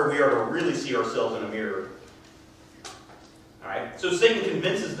is where we are to really see ourselves in a mirror. Alright, so Satan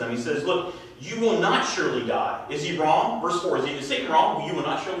convinces them. He says, look, you will not surely die. Is he wrong? Verse 4, is Satan wrong? You will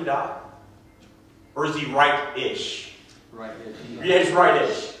not surely die? Or is he right-ish? Right-ish. Yeah, he's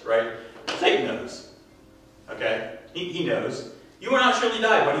right-ish, right? Satan knows. Okay? He knows. You will not surely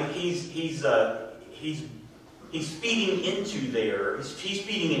die, but he's feeding into there. He's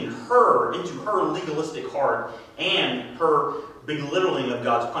feeding into her legalistic heart and her belittling of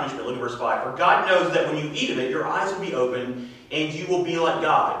God's punishment. Look at verse 5. For God knows that when you eat of it, your eyes will be open and you will be like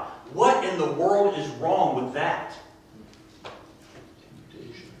God. What in the world is wrong with that?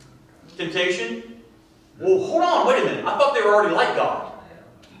 Temptation? Well, hold on, wait a minute. I thought they were already like God.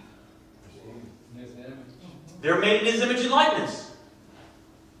 They're made in His image and likeness.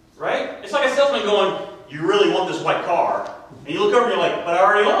 Right? It's like a salesman going, you really want this white car. And you look over and you're like, but I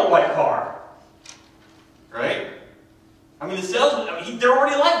already own a white car. Right? I mean, the salesman, they're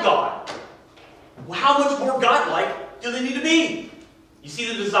already like God. Well, how much more God-like do they need to be? You see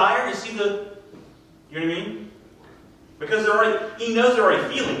the desire? You see the... You know what I mean? Because he knows they're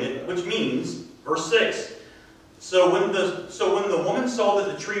already feeling it, which means, verse 6, so when the woman saw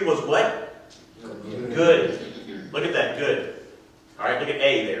that the tree was what? Good. Look at that, good. Alright, look at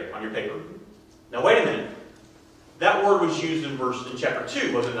A there on your paper. Now wait a minute. That word was used in chapter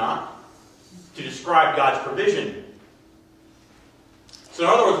 2, was it not? To describe God's provision. So in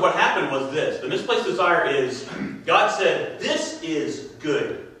other words, what happened was this. The misplaced desire is, God said, this is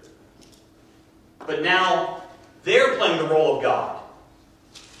good. But now, they're playing the role of God.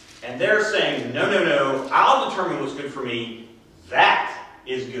 And they're saying, no, no, no, I'll determine what's good for me. That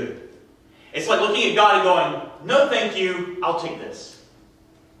is good. It's like looking at God and going, no thank you, I'll take this.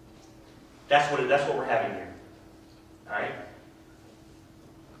 That's what we're having here. Alright?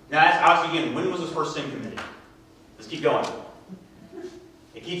 Now ask again, when was this first sin committed? Let's keep going.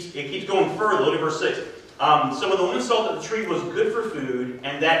 It keeps going further. Look at verse 6. So when the woman saw that the tree was good for food,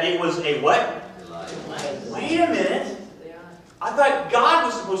 and that it was a what? Delight. Wait a minute. I thought God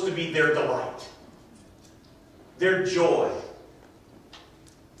was supposed to be their delight. Their joy.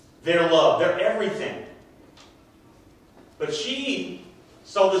 their love, their everything. But she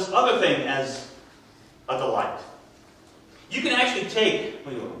saw this other thing as a delight. You can actually take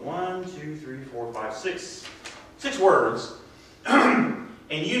 1, 2, 3, 4, 5, 6 words and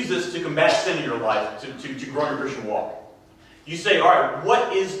use this to combat sin in your life, to grow your Christian walk. You say, all right,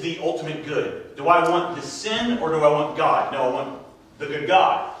 what is the ultimate good? Do I want the sin or do I want God? No, I want the good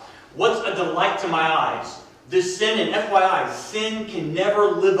God. What's a delight to my eyes? This sin, and FYI, sin can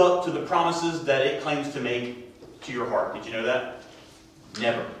never live up to the promises that it claims to make to your heart. Did you know that?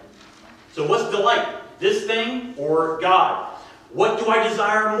 Never. So what's delight? This thing or God? What do I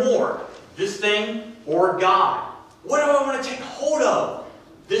desire more? This thing or God? What do I want to take hold of?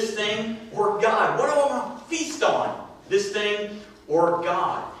 This thing or God? What do I want to feast on? This thing or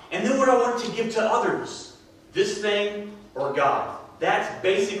God? And then what do I want to give to others? This thing or God? That's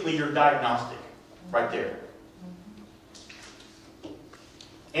basically your diagnostic right there.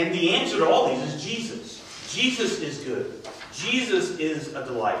 And the answer to all these is Jesus. Jesus is good. Jesus is a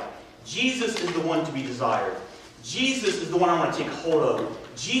delight. Jesus is the one to be desired. Jesus is the one I want to take hold of.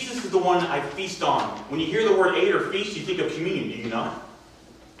 Jesus is the one I feast on. When you hear the word eat or feast, you think of communion, do you not?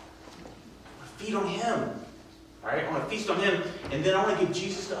 I feed on Him. Alright? I want to feast on Him, and then I want to give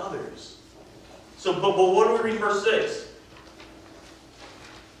Jesus to others. So, but what do we read in verse 6?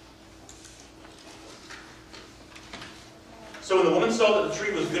 So when the woman saw that the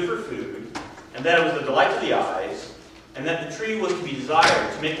tree was good for food, and that it was the delight to the eyes, and that the tree was to be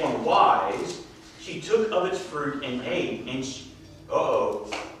desired to make one wise, she took of its fruit and ate. And she,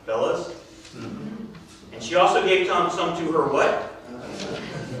 fellas. And she also gave some to her what?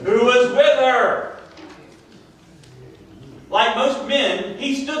 Who was with her. Like most men,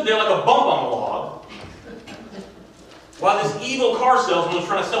 he stood there like a bump on the log, while this evil car salesman was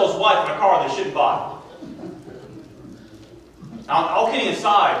trying to sell his wife in a car they shouldn't buy. Now, all kidding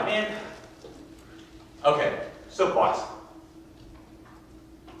aside, man. Okay, soapbox.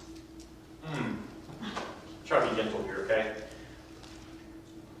 Try to be gentle here, okay?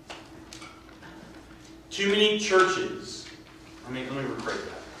 Too many churches. Let me rephrase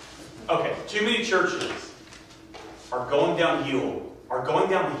that. Okay, too many churches are going downhill. Are going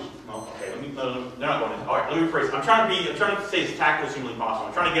down the. Well, okay, they're not going. All right, let me rephrase. I'm trying to say as tactful as humanly possible.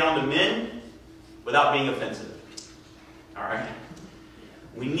 I'm trying to get on to men without being offensive. All right.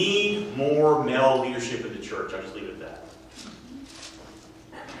 We need more male leadership in the church. I'll just leave it at that.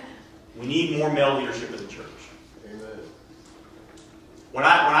 We need more male leadership in the church. Amen. When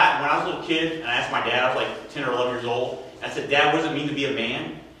I was a little kid, and I asked my dad, I was like 10 or 11 years old, and I said, Dad, what does it mean to be a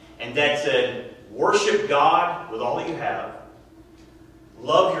man? And Dad said, worship God with all that you have.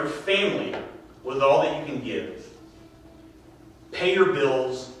 Love your family with all that you can give. Pay your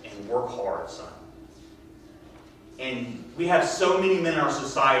bills and work hard, son. And we have so many men in our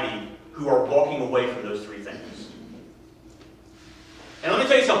society who are walking away from those three things. And let me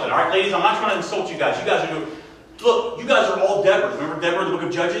tell you something, all right, ladies, I'm not trying to insult you guys. You guys are doing, look, you guys are all Deborah. Remember Deborah in the book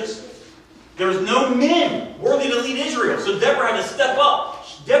of Judges? There was no men worthy to lead Israel, so Deborah had to step up.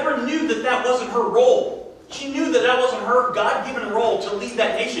 Deborah knew that that wasn't her role. She knew that that wasn't her God-given role to lead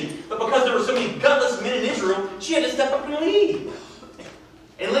that nation. But because there were so many gutless men in Israel, she had to step up and lead.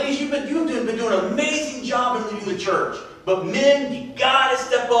 And ladies, you've been doing an amazing job in leading the church. But men, you got to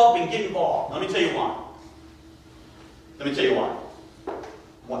step up and get involved. Let me tell you why.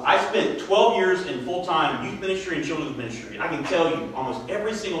 When I spent 12 years in full-time youth ministry and children's ministry, I can tell you almost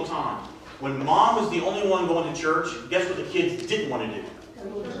every single time, when mom was the only one going to church, guess what the kids didn't want to do?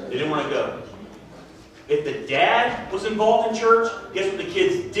 They didn't want to go. If the dad was involved in church, guess what the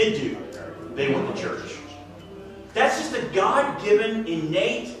kids did do? They went to church. That's just a God-given,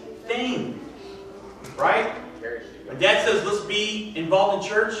 innate thing. Right? When Dad says, let's be involved in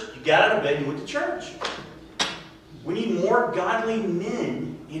church, you got out of bed and went to church. We need more godly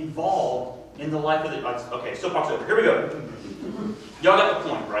men involved in the life of the... Okay, soapbox over. Here we go. Y'all got the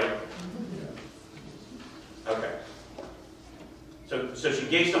point, right? Okay. So she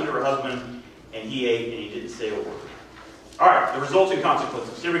gave some to her husband, and he ate, and he didn't say a word. All right, the results and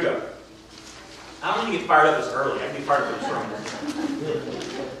consequences. Here we go. I don't need to get fired up this early. I can get fired up this sermon.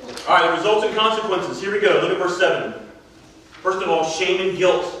 All right, the results and consequences. Here we go. Look at verse 7. First of all, shame and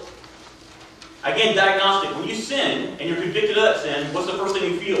guilt. Again, diagnostic. When you sin and you're convicted of that sin, what's the first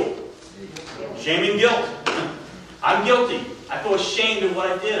thing you feel? Shame and guilt. I'm guilty. I feel ashamed of what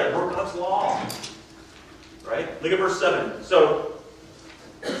I did. I broke God's law. Right? Look at verse 7. So,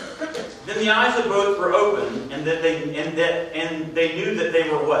 then the eyes of both were open, and they knew that they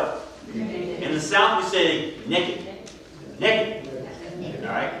were what? In the South, we say naked. Naked. All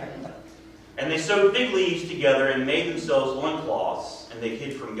right? And they sewed fig leaves together and made themselves loincloths, and they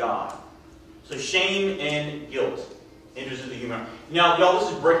hid from God. So shame and guilt enters into the human heart. Now, y'all,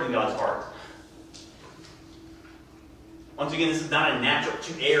 this is breaking God's heart. Once again, this is not a natural.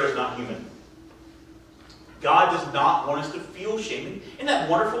 To err is not human. God does not want us to feel shame. Isn't that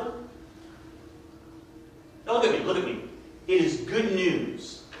wonderful? Now look at me, look at me. It is good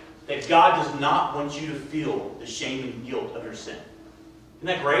news that God does not want you to feel the shame and guilt of your sin. Isn't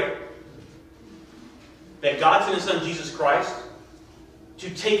that great? That God sent His Son, Jesus Christ, to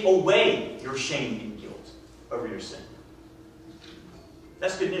take away your shame and guilt over your sin.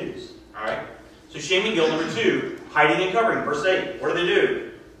 That's good news. Alright? So shame and guilt. Number 2, hiding and covering. Verse 8. What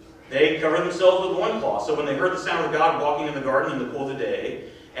do? They covered themselves with loincloths. So when they heard the sound of God walking in the garden in the cool of the day,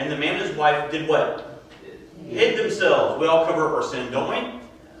 and the man and his wife did what? Hid themselves. We all cover our sin, don't we?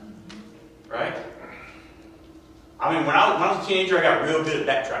 Right? I mean, when I was a teenager, I got real good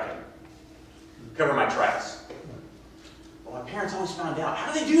at backtracking. Cover my tracks. Well, my parents always found out.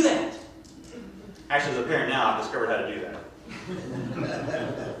 How do they do that? Actually, as a parent now, I've discovered how to do that.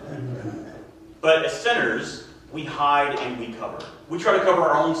 But as sinners, we hide and we cover. We try to cover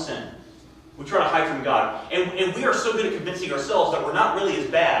our own sin. We try to hide from God. And we are so good at convincing ourselves that we're not really as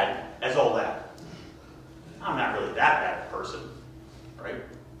bad as all that. I'm not really that bad a person. Right?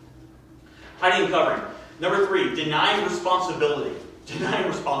 Hiding and covering. Number 3, denying responsibility. Denying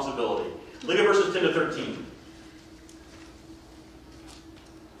responsibility. Look at verses 10 to 13.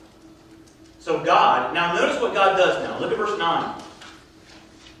 So God, now notice what God does now. Look at verse 9.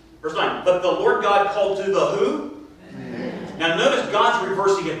 Verse 9. But the Lord God called to the who? Man. Now notice God's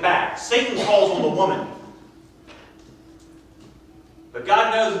reversing it back. Satan calls on the woman. But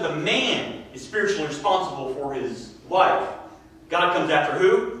God knows that the man is spiritually responsible for his wife. God comes after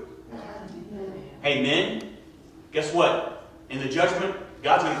who? Hey, men, guess what? In the judgment,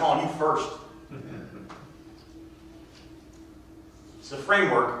 God's going to call on you first. It's the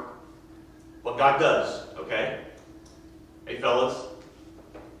framework, what God does, okay? Hey, fellas.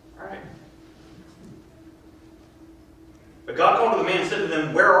 All right. But God called to the man and said to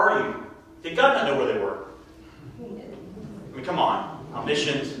them, where are you? Did God not know where they were? I mean, come on.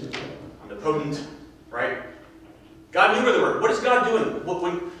 Omniscient, omnipotent, right? God knew where they were. What is God doing?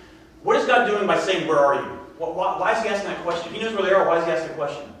 What is God doing by saying, where are you? Why is He asking that question? He knows where they are. Why is He asking the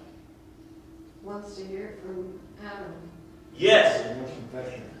question? Wants to hear it from Adam. Yes. He wants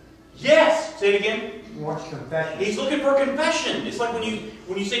confession. Yes. Say it again. He wants confession. He's looking for confession. It's like when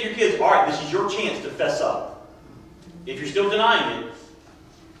you say to your kids, all right, this is your chance to fess up. If you're still denying it,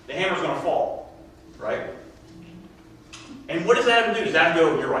 the hammer's going to fall. Right? And what does Adam do? Does Adam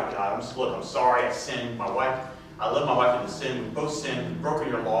go, you're right, God, I'm sorry, I sinned. I love my wife in the sin. We both sinned. We've broken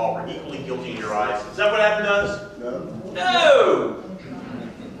your law. We're equally guilty in your eyes. Is that what Adam does? No. No!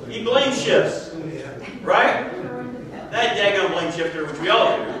 He blame shifts. Right? That daggone blame shifter, which we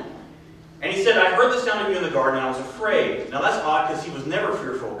all do. And he said, I heard the sound of you in the garden and I was afraid. Now that's odd because he was never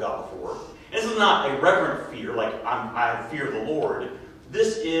fearful of God before. And this is not a reverent fear, like I fear the Lord.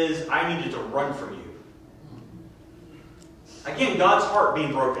 This is, I needed to run from you. Again, God's heart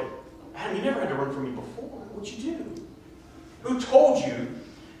being broken. Adam, you never had to run from me before. What'd you do? Who told you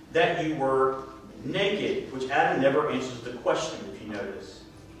that you were naked? Which Adam never answers the question, if you notice.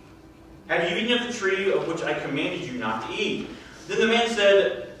 Have you eaten of the tree of which I commanded you not to eat? Then the man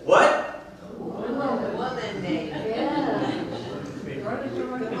said, what? Woman made. Yeah.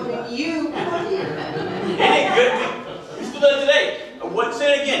 You did. Ain't it good? We still do it today. What?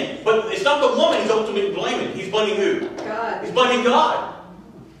 Say it again. But it's not the woman he's ultimately blaming. He's blaming who? God. He's blaming God.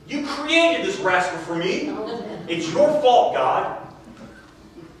 You created this rascal for me. It's your fault, God.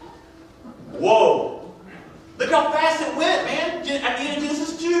 Whoa. Look how fast it went, man. At the end of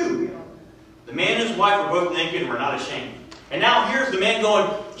Genesis 2. The man and his wife were both naked and were not ashamed. And now here's the man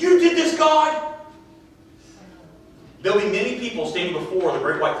going, you did this, God? There'll be many people standing before the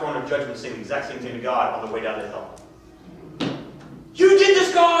great white throne of judgment saying the exact same thing to God on the way down to hell. You did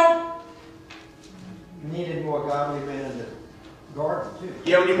this, God! You needed more godly men in the garden, too.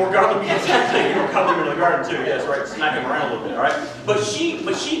 Yeah, we need more godly men. Exactly. We need more godly men in the garden, too. Yes, right. Smack him around a little bit, all right? But she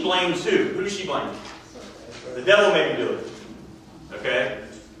blames who? Who does she blame? The devil made me do it. Okay?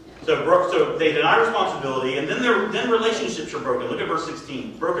 So they deny responsibility, and then relationships are broken. Look at verse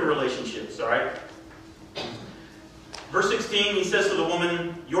 16. Broken relationships, all right? Verse 16, he says to the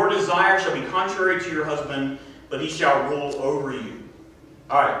woman, your desire shall be contrary to your husband, but he shall rule over you.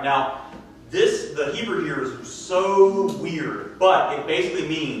 All right, now, the Hebrew here is so weird, but it basically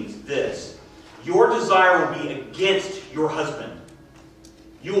means this. Your desire will be against your husband.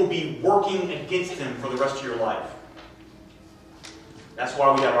 You will be working against him for the rest of your life. That's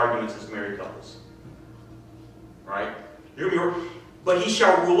why we have arguments as married couples. Right? But he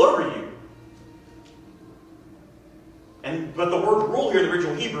shall rule over you. But the word rule here in the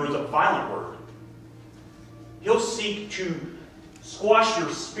original Hebrew is a violent word. He'll seek to squash your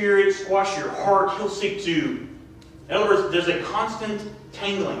spirit, squash your heart. He'll seek to... In other words, there's a constant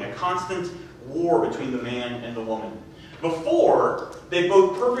tangling, a constant war between the man and the woman. Before, they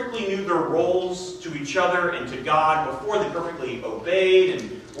both perfectly knew their roles to each other and to God. Before, they perfectly obeyed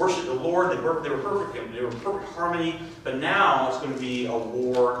and worshiped the Lord. They were perfect. They were in perfect harmony. But now it's going to be a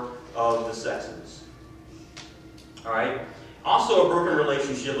war of the sexes. All right. Also, a broken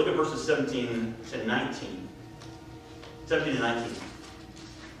relationship. Look at verses 17 to 19. 17 to 19.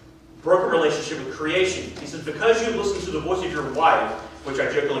 Broken relationship with creation. He says, because you listen to the voice of your wife, which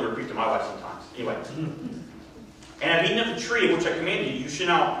I jokingly repeat to my wife sometimes. Anyway. And have eaten of the tree which I commanded you, you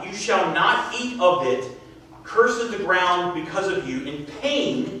shall not eat of it. Cursed the ground because of you. In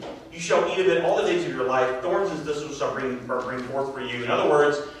pain you shall eat of it all the days of your life. Thorns and thistles shall bring forth for you. In other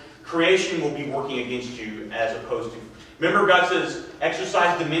words, creation will be working against you as opposed to... Remember, God says,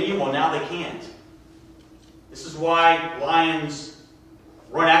 exercise dominion. Well, now they can't. This is why lions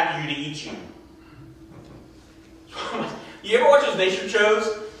run after you to eat you. You ever watch those nature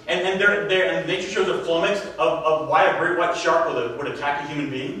shows? And nature shows are flummoxed of why a great white shark would attack a human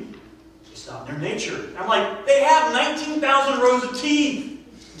being. It's not their nature. I'm like, they have 19,000 rows of teeth.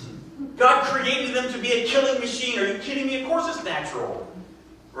 God created them to be a killing machine. Are you kidding me? Of course it's natural.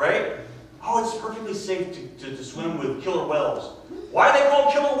 Right? Oh, it's perfectly safe to swim with killer whales. Why are they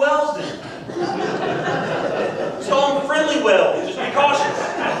called killer whales then? Just call them friendly whales. Just be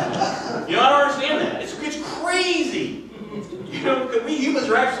cautious. You know, I don't understand that. It's crazy. You know, we humans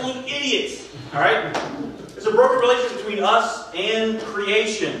are absolute idiots. Alright? There's a broken relationship between us and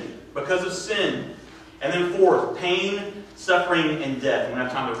creation because of sin. And then fourth, pain, suffering, and death. We don't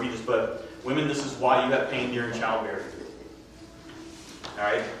have time to read this, but women, this is why you have pain during childbearing.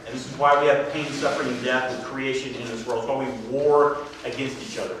 Alright? And this is why we have pain, suffering, and death with creation in this world. It's why we war against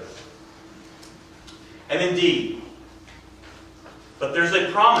each other. And then D. But there's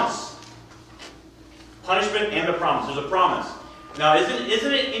a promise. Punishment and a promise. There's a promise. Now,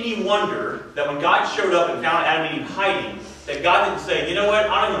 isn't it any wonder that when God showed up and found Adam and Eve hiding, that God didn't say, you know what,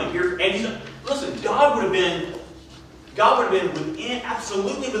 I don't want to hear... And listen, God would have been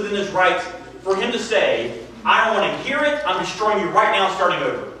absolutely within his rights for him to say, I don't want to hear it, I'm destroying you right now, starting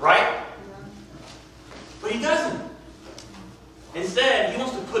over. Right? But he doesn't. Instead, he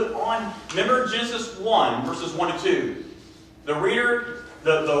wants to put on... Remember Genesis 1, verses 1 to 2. The reader...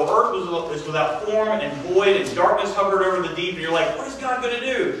 The earth was without form and void, and darkness hovered over the deep, and you're like, what is God going to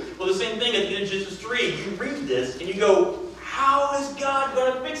do? Well, the same thing at the end of Genesis 3. You read this, and you go, how is God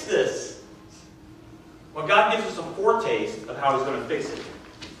going to fix this? Well, God gives us a foretaste of how he's going to fix it.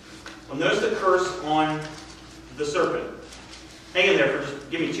 Well, notice the curse on the serpent. Hang in there for just,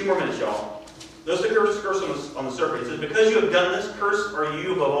 give me 2 more minutes, y'all. Notice the curse on the serpent. It says, because you have done this, cursed are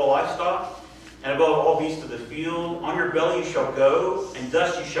you above all livestock, and above all beasts of the field. On your belly you shall go, and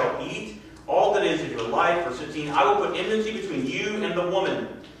dust you shall eat all the days of your life. Verse 15, I will put enmity between you and the woman,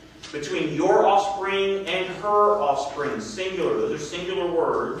 between your offspring and her offspring. Singular. Those are singular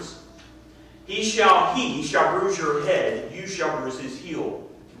words. He shall bruise your head, you shall bruise his heel.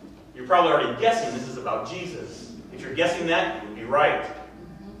 You're probably already guessing this is about Jesus. If you're guessing that, you would be right.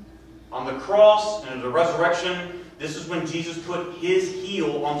 On the cross and the resurrection, this is when Jesus put his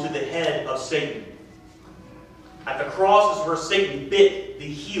heel onto the head of Satan. At the cross is where Satan bit the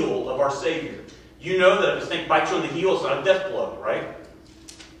heel of our Savior. You know that if a snake bites you on the heel, it's not a death blow, right?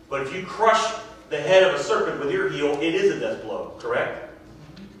 But if you crush the head of a serpent with your heel, it is a death blow, correct?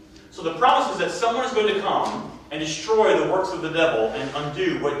 So the promise is that someone is going to come and destroy the works of the devil and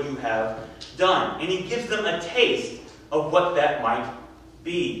undo what you have done. And he gives them a taste of what that might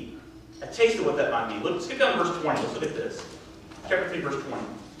be. A taste of what that might be. Let's get down to verse 20. Let's look at this. Chapter 3, verse 20.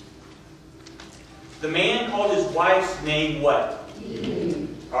 The man called his wife's name what?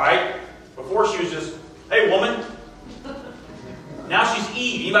 Eve. Alright? Before she was just, hey woman. Now she's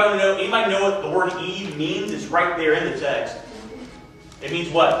Eve. Anybody know what the word Eve means? It's right there in the text. It means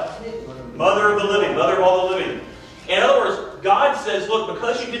what? Mother of the living. Mother of all the living. In other words, God says, look,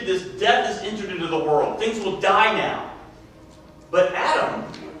 because you did this, death is entered into the world. Things will die now. But Adam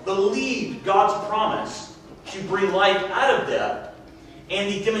believed God's promise to bring life out of death.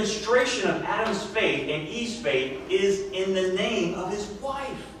 And the demonstration of Adam's faith and Eve's faith is in the name of his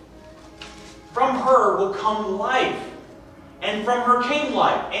wife. From her will come life. And from her came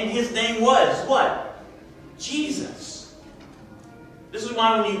life. And his name was what? Jesus. This is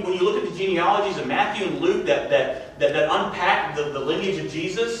why when you look at the genealogies of Matthew and Luke that unpack the lineage of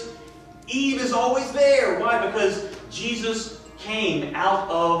Jesus, Eve is always there. Why? Because Jesus came out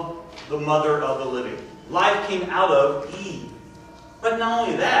of the mother of the living. Life came out of Eve. But not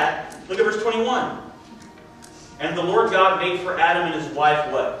only that, look at verse 21. And the Lord God made for Adam and his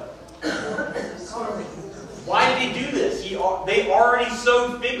wife what? Why did he do this? They already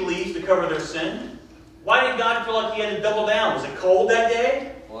sowed fig leaves to cover their sin. Why did God feel like he had to double down? Was it cold that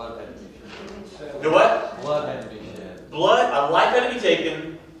day? Blood had to be shed. The what? Blood had to be shed. Blood, a life had to be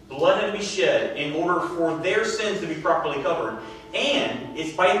taken, blood had to be shed in order for their sins to be properly covered. And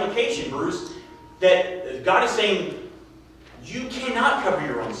it's by implication, Bruce, that God is saying, you cannot cover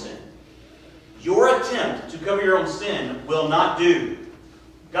your own sin. Your attempt to cover your own sin will not do.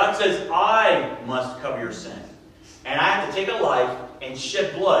 God says, I must cover your sin. And I have to take a life and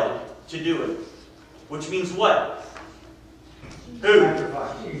shed blood to do it. Which means what? Who?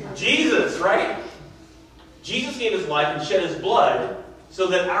 Jesus, right? Jesus gave his life and shed his blood so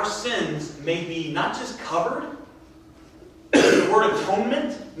that our sins may be not just covered. The word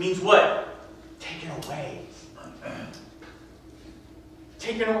atonement means what? Taken away.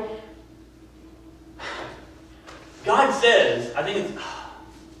 Taken away. God says, I think it's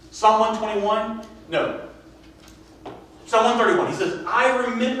Psalm 121. No. Psalm 131. He says, I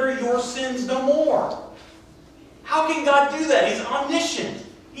remember your sins no more. How can God do that? He's omniscient.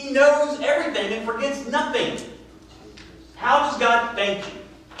 He knows everything and forgets nothing. How does God thank you?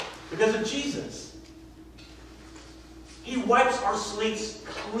 Because of Jesus. He wipes our slates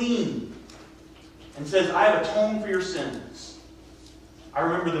clean and says, I have atoned for your sins. I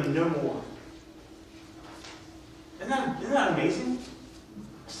remember them no more. Isn't that amazing?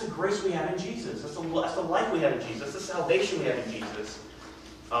 That's the grace we have in Jesus. That's the life we have in Jesus. That's the salvation we have in Jesus.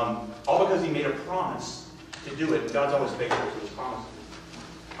 All because he made a promise to do it. God's always faithful to his promises.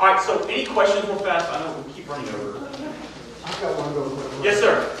 All right, so any questions real fast? I know we keep running over. I've got one real quick. Yes,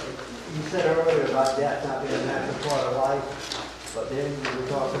 sir. You said earlier about death not being a natural part of life, but then you were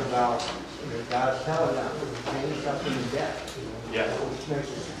talking about God's telling us to change something in death. Yeah. Which makes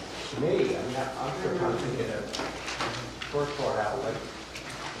it, to me, I mean, I'm still trying to figure the first part out, but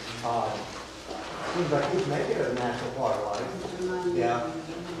seems like he's making it a natural part of life. Yeah.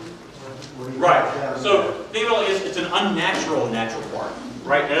 Right. So think about it, it's an unnatural natural part.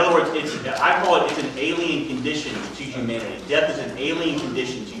 Right? In other words, I call it, it's an alien condition to humanity. Death is an alien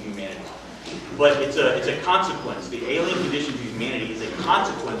condition to humanity. But it's a consequence. The alien condition to humanity is a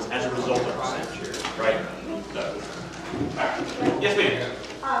consequence as a result of our sin. Right? So, right. Yes, ma'am.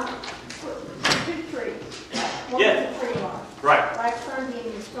 Two trees. One Yeah. is a tree line. Right. Like Sunday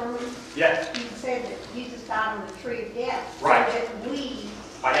in your sermon, Yeah. you said that Jesus died on the tree of death. Right. So that we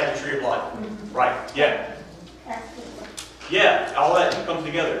I have the tree of life. Right. Yeah. have to. Yeah. All that comes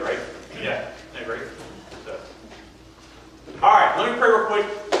together, right? Yeah. Isn't that great? So. All right. Let me pray real quick.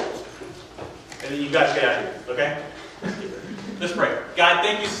 And then you guys get out of here. Okay? Let's pray. God,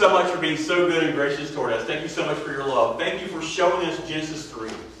 thank you so much for being so good and gracious toward us. Thank you so much for your love. Thank you for showing us Genesis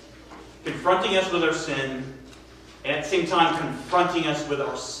 3. Confronting us with our sin. And at the same time, confronting us with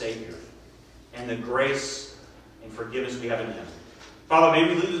our Savior. And the grace and forgiveness we have in Him. Father, may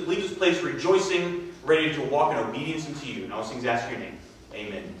we leave this place rejoicing, ready to walk in obedience unto you. And all things ask your name.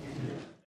 Amen.